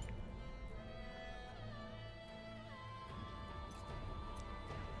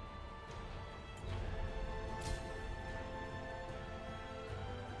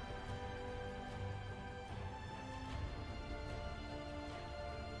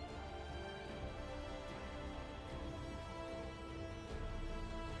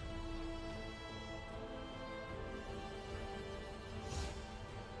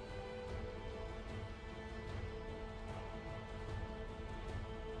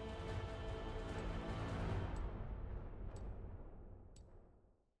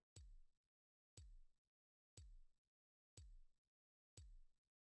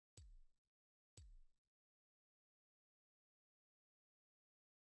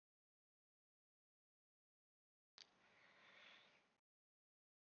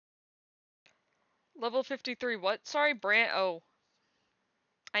 Level 53, what? Sorry, Brant. Oh.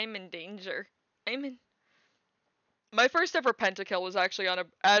 I'm in danger. I'm in... My first ever pentakill was actually on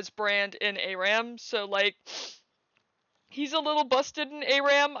as Brand in ARAM, so like... He's a little busted in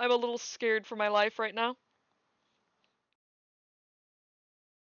ARAM. I'm a little scared for my life right now.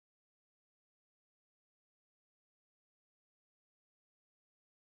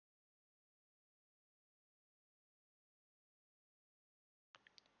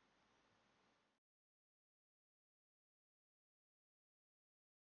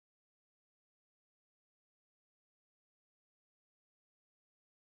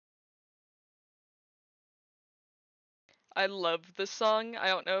 I love this song. I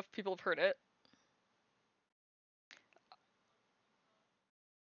don't know if people have heard it.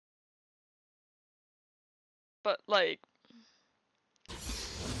 But like...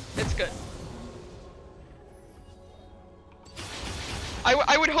 It's good.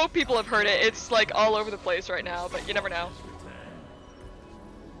 I would hope people have heard it. It's like all over the place right now, but you never know.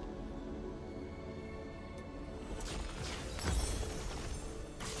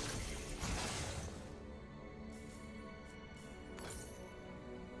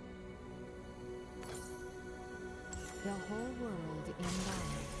 The whole world in life.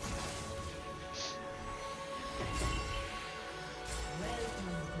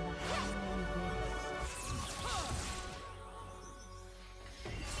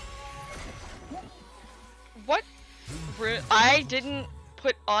 What? I didn't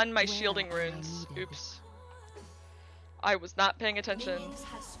put on my shielding runes. Oops. I was not paying attention.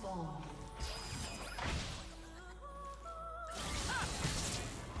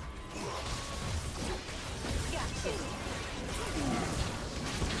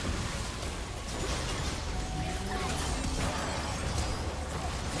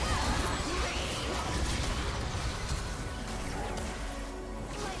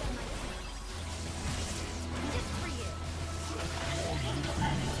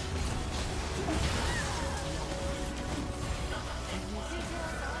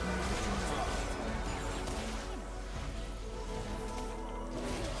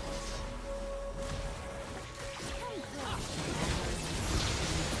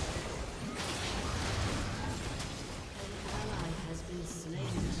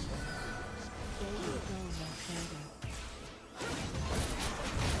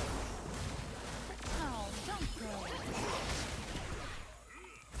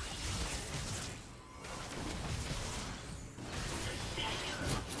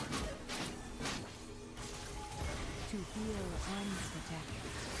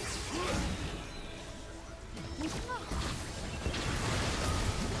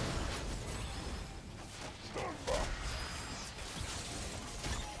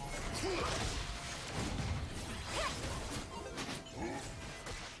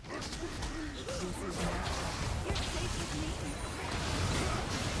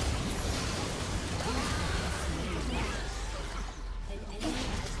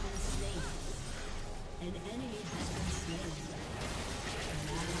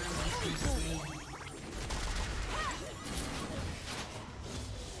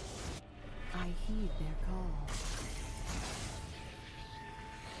 I heed their call.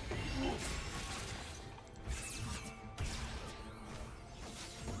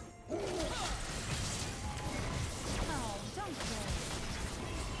 Oh, don't go.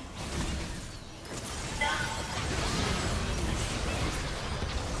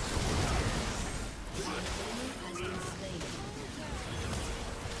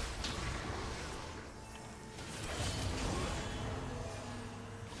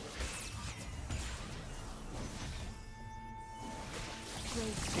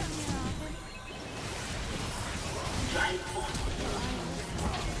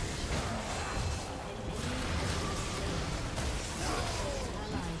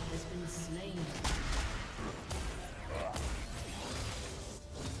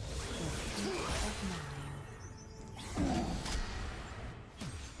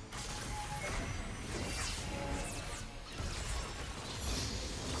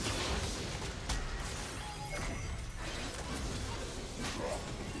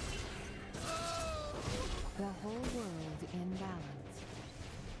 The whole world in balance.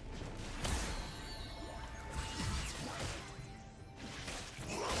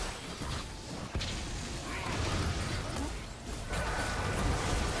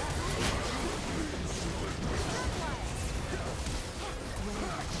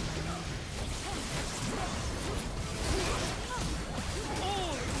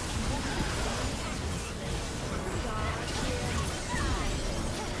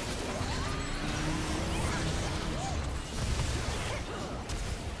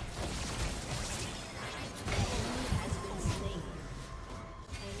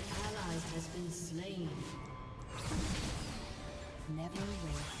 Never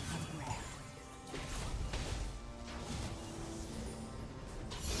waste a breath.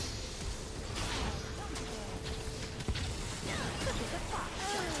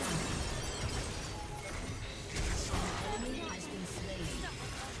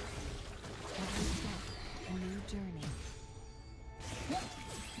 Every step, a new journey.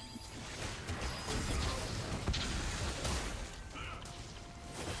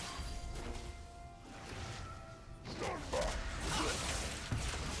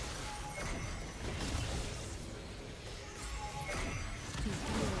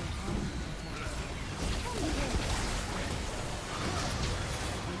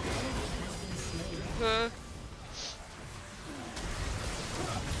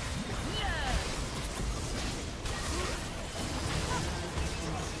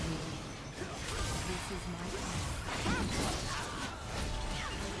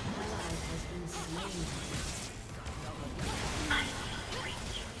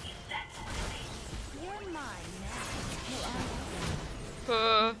 You're mine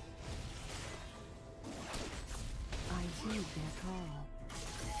now. I heed their call.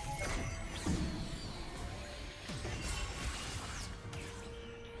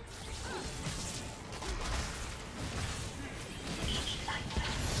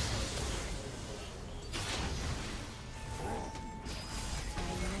 I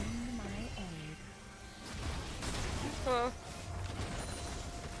lend my aid.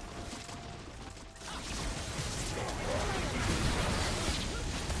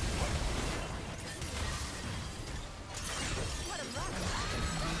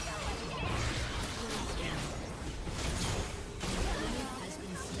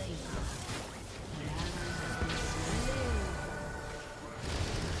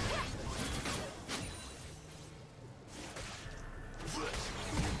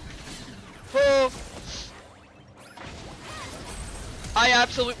 I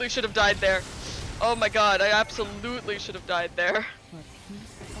absolutely should have died there. Oh my god, I absolutely should have died there. For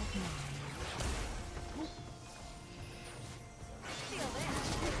peace of mind.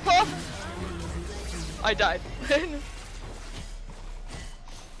 Oh! I died.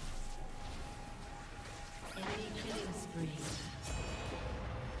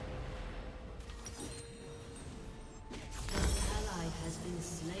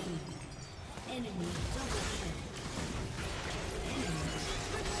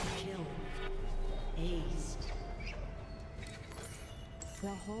 The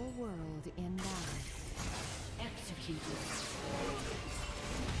whole world in balance. Executed.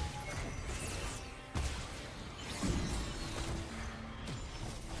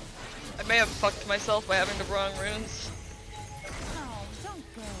 I may have fucked myself by having the wrong runes. Oh,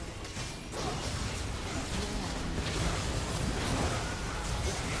 don't go.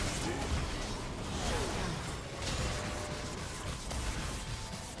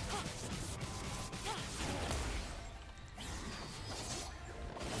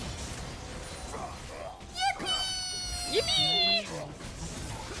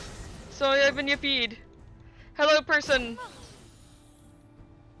 Sorry, I've been yippied. Hello, person.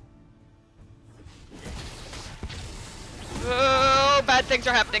 Oh, bad things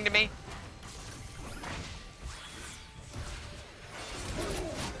are happening to me.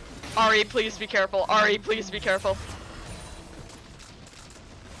 Ari, please be careful. Ari, please be careful.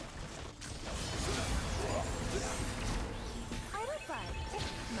 I don't like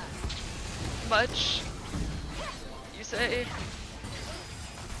Much, you say?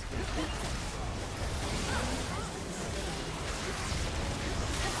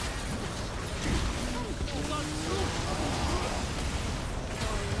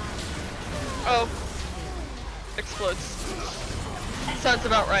 Oh. Explodes. Sounds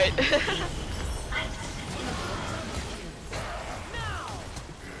about right.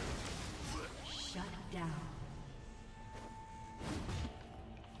 Shut down.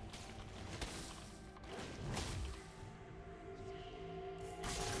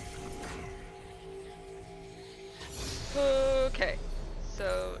 Okay.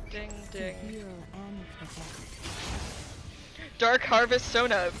 So, ding ding. Heal and protect. Dark Harvest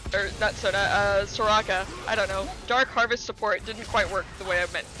Sona, or not Sona, Soraka. I don't know. Dark Harvest support didn't quite work the way I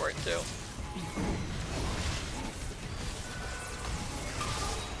meant for it to.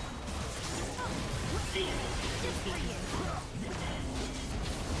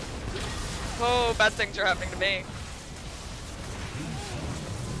 Oh, bad things are happening to me.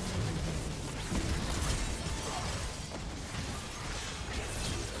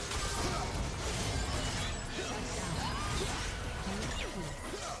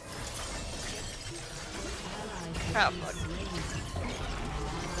 Ah,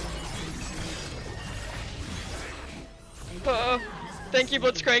 fuck. Thank you,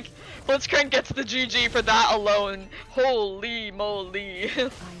 Blitzcrank. Blitzcrank gets the GG for that alone. Holy moly. I heed their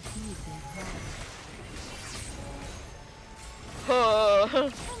cry.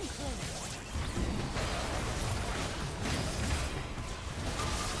 Oh.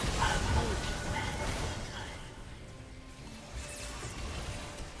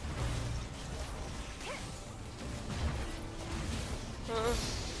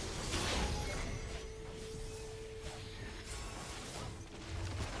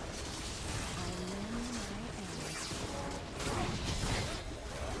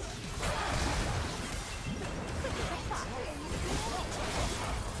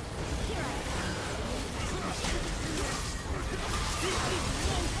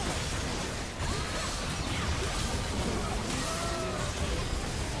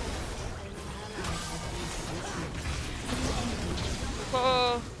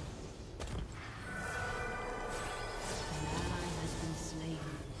 Oh.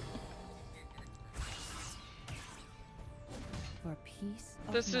 For peace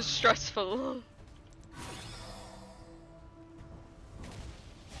of This is mind. stressful.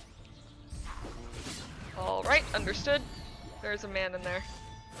 Alright, understood. There's a man in there.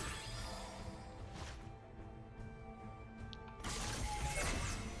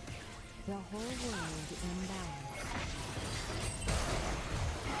 The whole world in balance.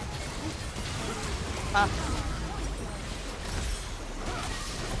 Ah.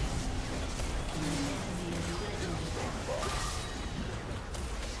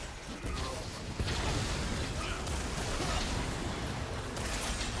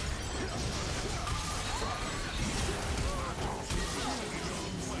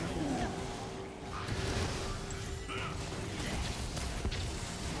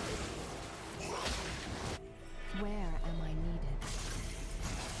 Where am I needed?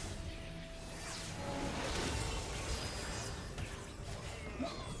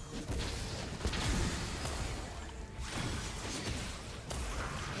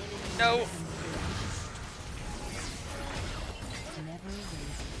 No. Never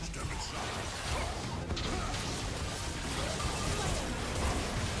raise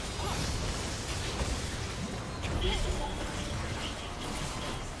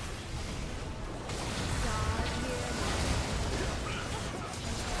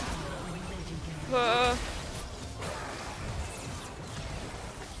Uh.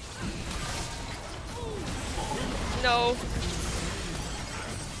 No.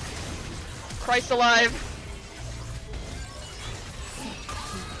 Christ alive.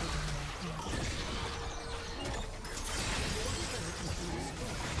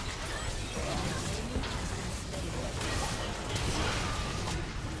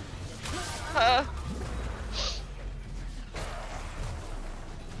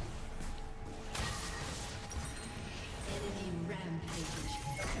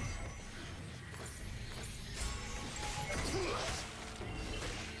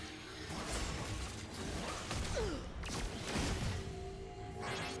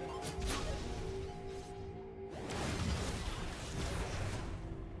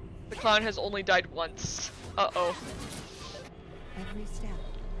 clown has only died once. Uh-oh. Every step,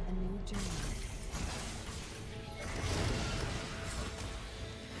 a new journey.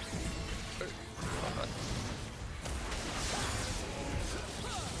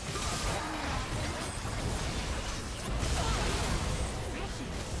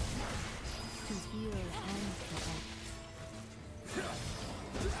 To heal and protect.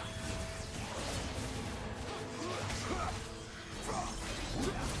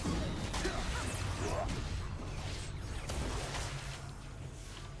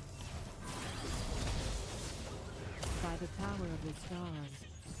 By the power of the stars.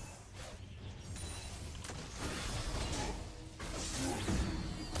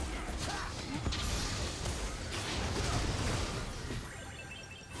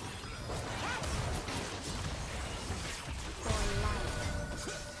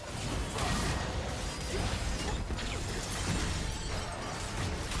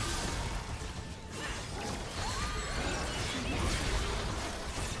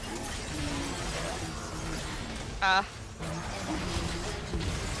 Ah.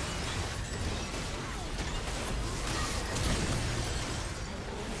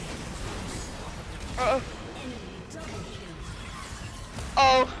 Oh.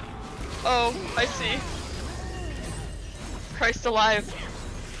 Oh. Oh, I see. Christ alive.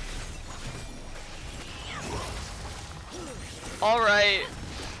 Alright.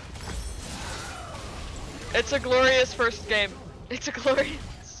 It's a glorious first game. It's a glorious.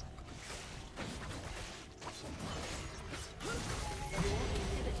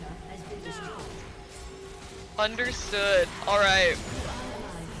 Understood. Alright.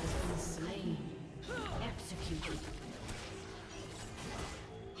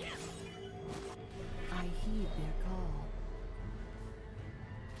 I heed their call.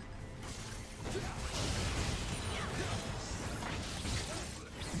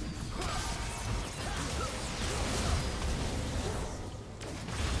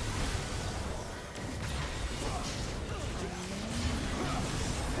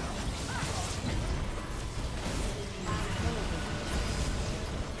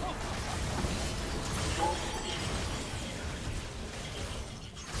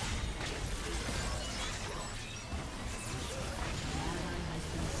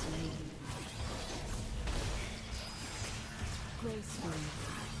 Gracefully.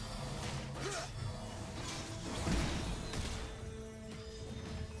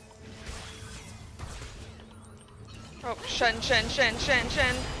 Oh, Shen.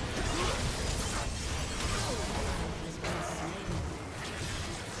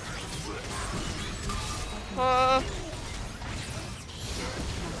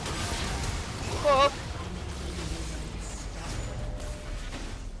 Oh.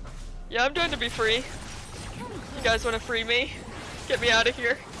 Yeah, I'm doing to be free. You guys want to free me? Get me out of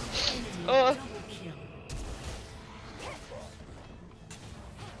here. Oh.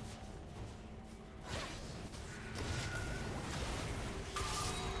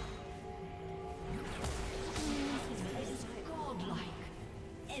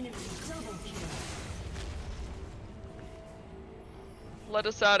 Let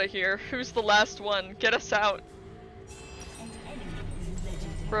us out of here. Who's the last one? Get us out.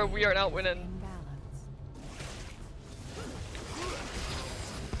 Bro, we are not winning.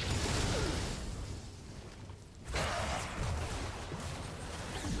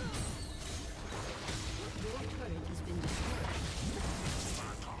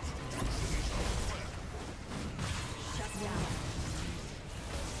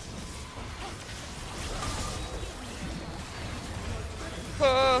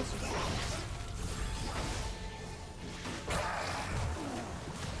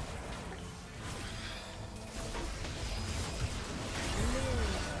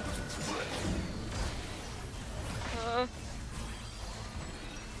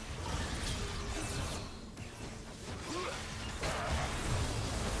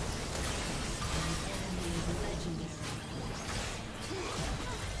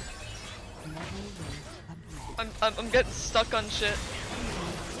 I'm getting stuck on shit.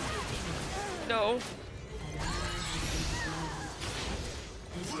 No.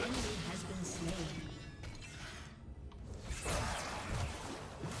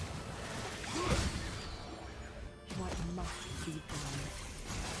 What must be done?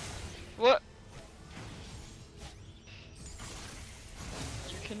 What?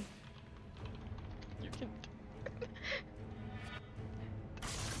 You can.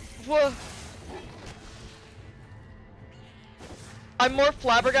 What? I'm more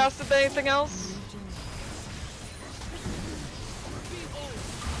flabbergasted than anything else.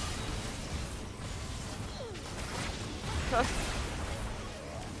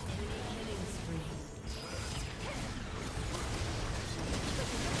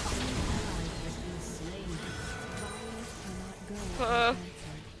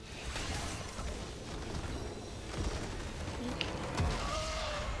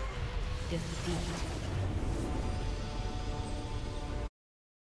 defeat.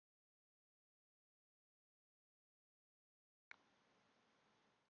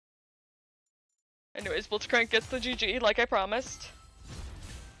 Anyways, Blitzcrank gets the GG like I promised.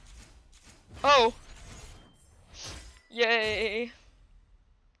 Oh! Yay!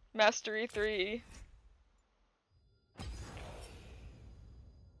 Mastery 3.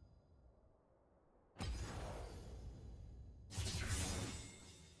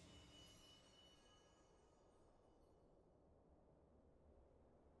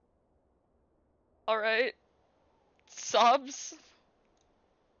 Alright. Sobs.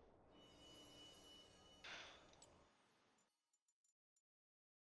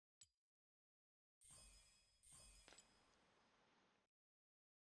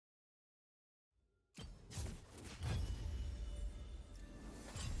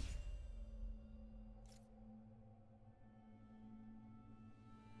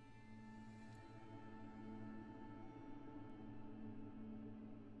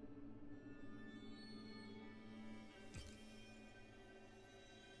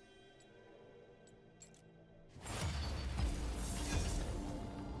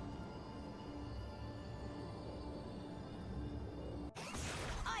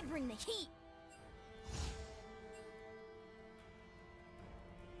 I bring the heat.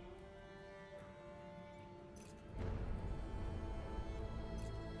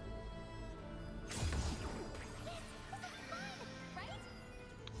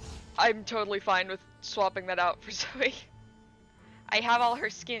 I'm totally fine with swapping that out for Zoe. I have all her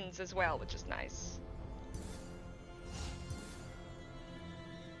skins as well, which is nice.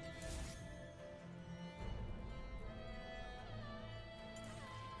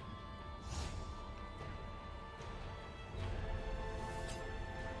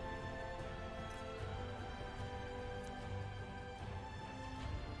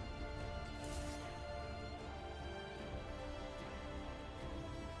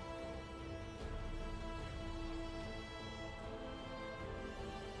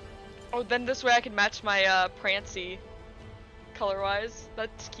 Oh, then this way I can match my Prancy color-wise.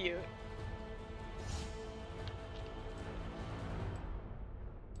 That's cute.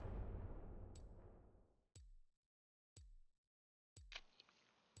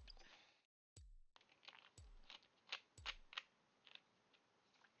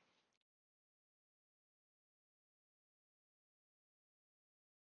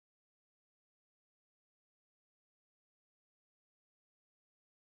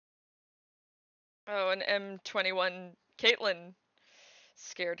 Oh, and M21 Caitlyn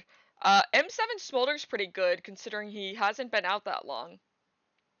scared. M7 Smolder's pretty good considering he hasn't been out that long.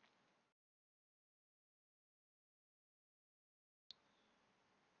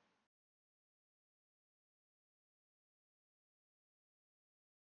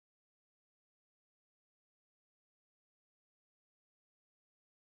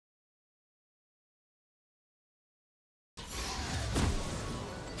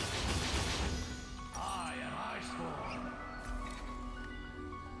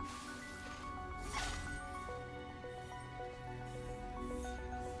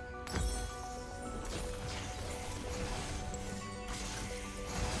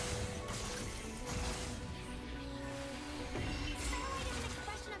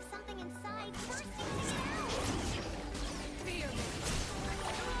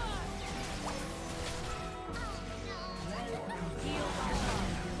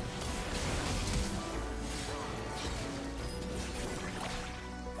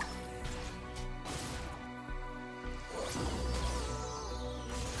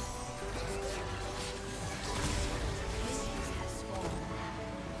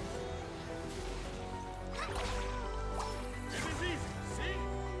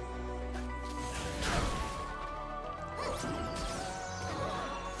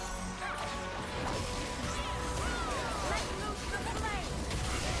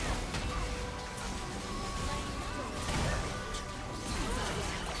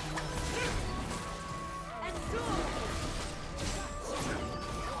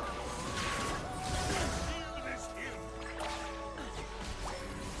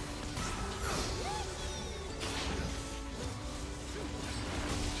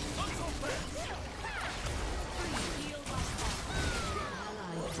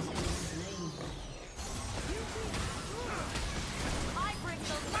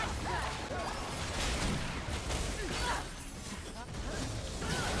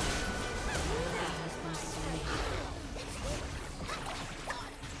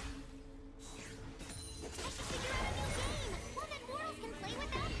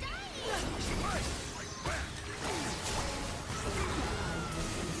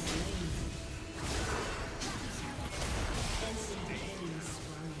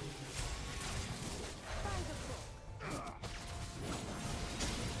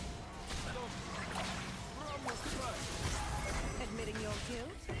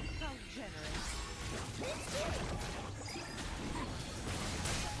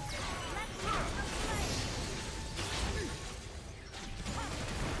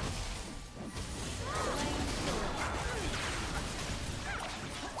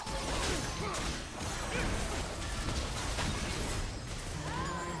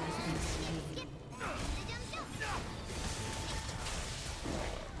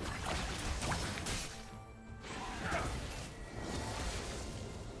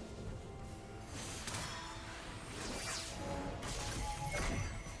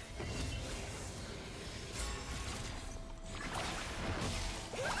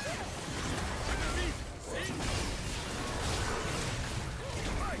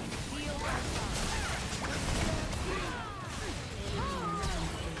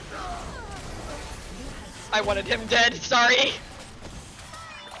 I wanted him dead, sorry.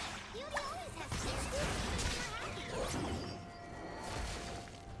 Beauty always has stairs.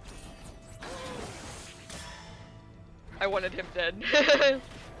 I wanted him dead.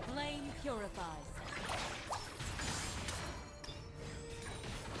 Flame purifies.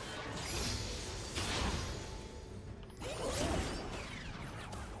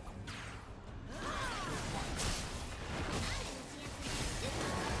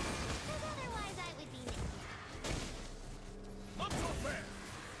 Otherwise I would be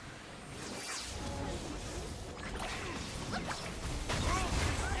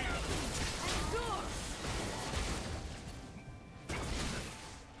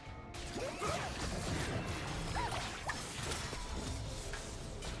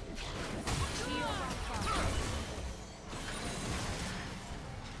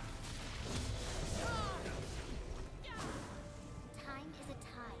Time is a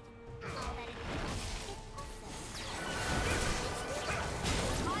tide. All that it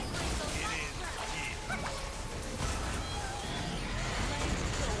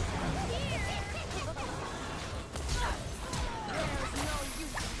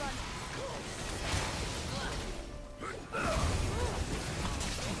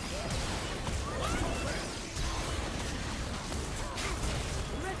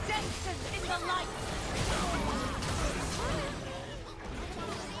Redemption in the light.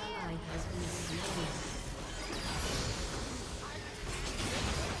 Ally has been slain.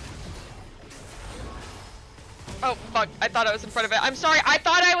 Oh, fuck. I thought I was in front of it. I'm sorry. I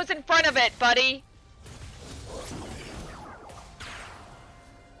thought I was in front of it, buddy.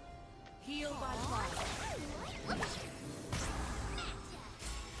 Heal by fire.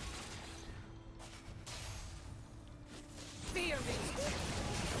 Fear me.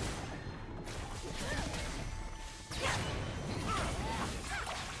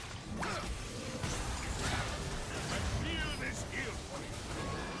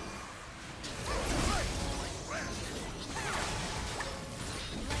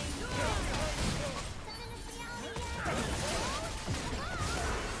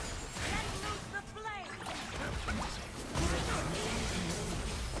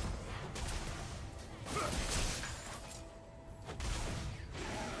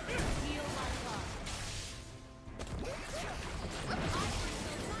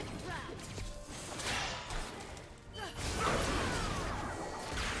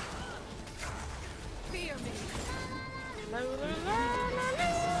 Fear me. La, la, la, la, la.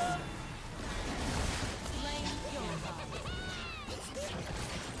 Flame purified.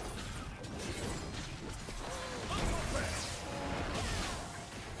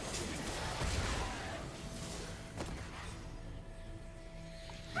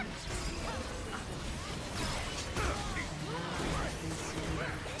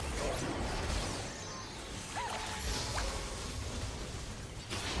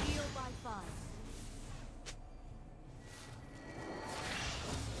 Heal by fire.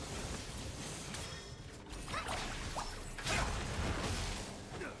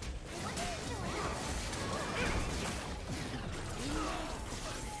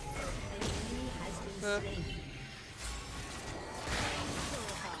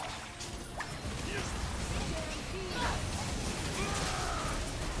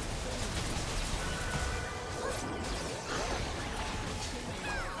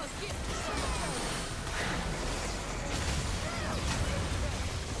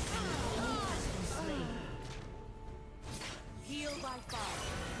 Heal by fire.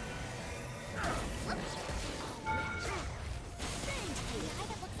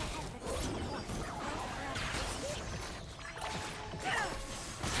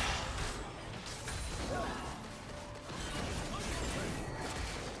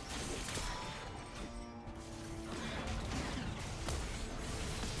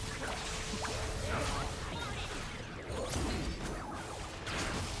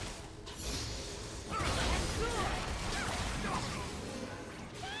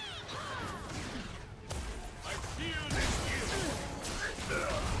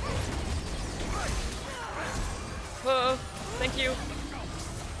 Thank you.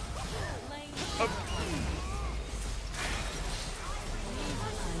 Oh.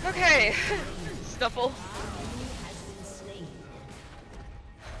 Okay. Snuffle.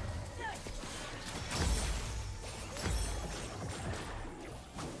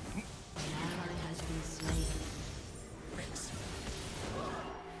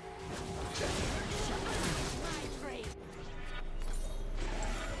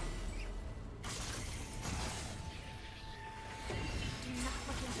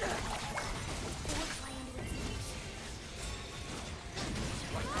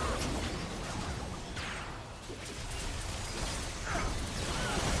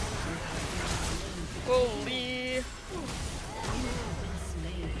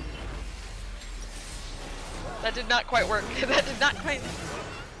 That did not quite work. That did not quite.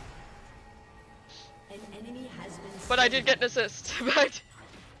 An enemy has been But I did get an assist. But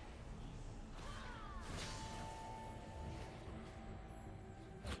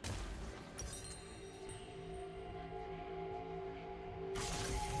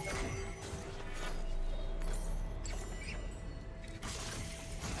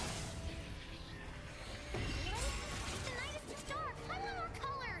The night is too dark. I want more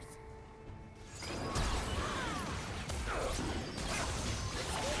colors.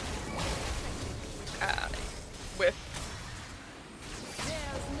 with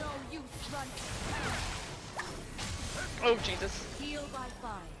There's no use running. oh Jesus. Heal by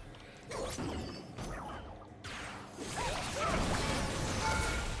fire.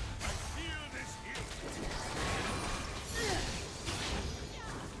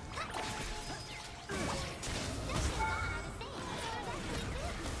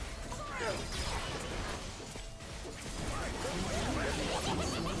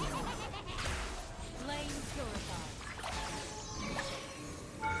 Flame purified.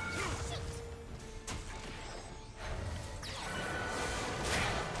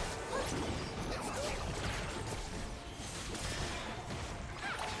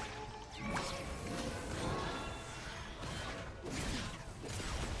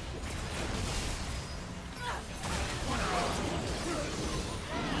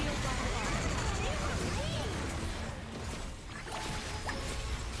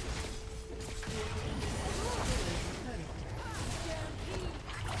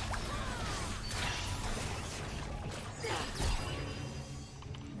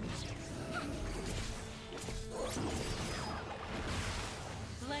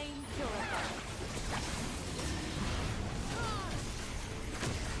 Flame purified.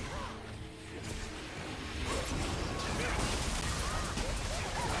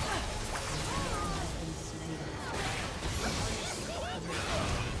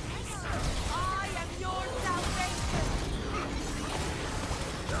 I am your salvation.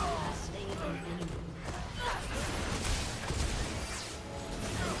 Slain an enemy.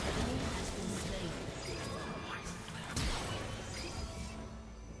 An enemy has been slain.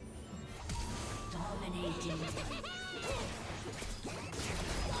 Dominating.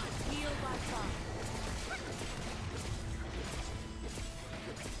 Heal by fire.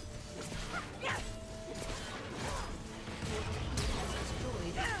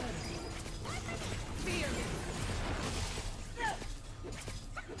 Destroyed a turret. Fear me.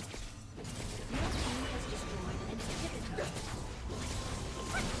 Your team has destroyed an inhibitor.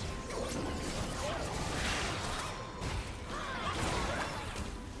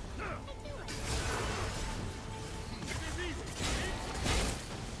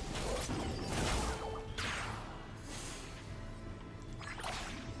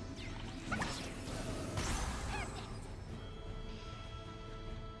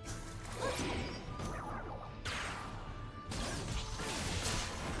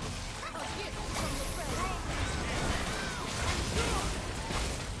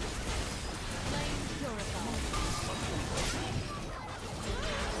 Flame purified.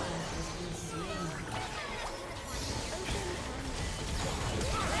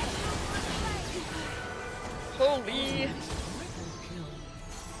 Holy.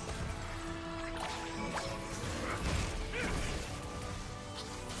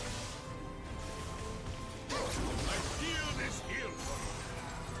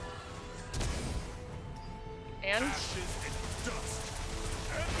 And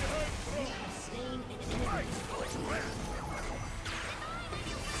Slain an enemy.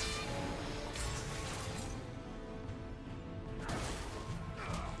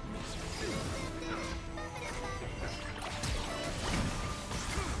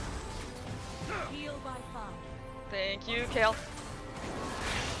 Heal by fire. thank you, Kale.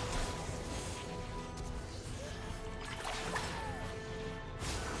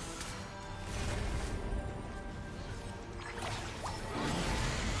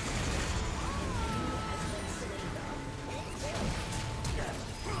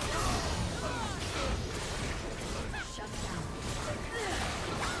 Shut down.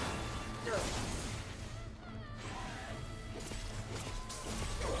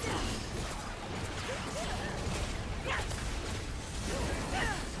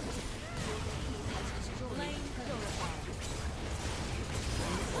 Flame purified.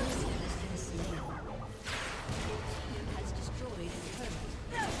 An enemy has been slain. Has destroyed a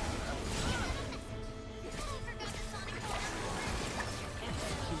turret.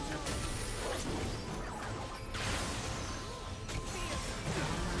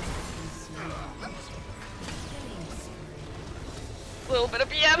 A little bit of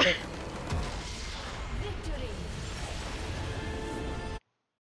BM. Victory.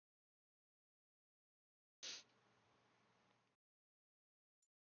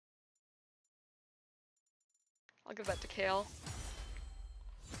 I'll give that to Kale.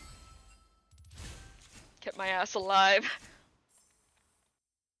 Kept my ass alive.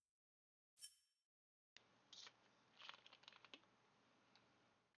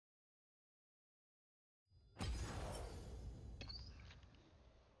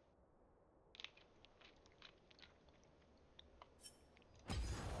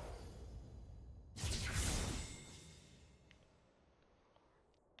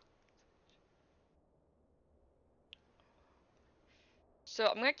 So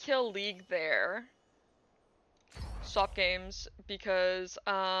I'm gonna kill League there. Swap games because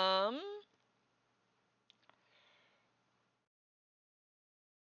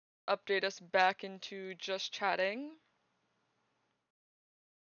update us back into just chatting.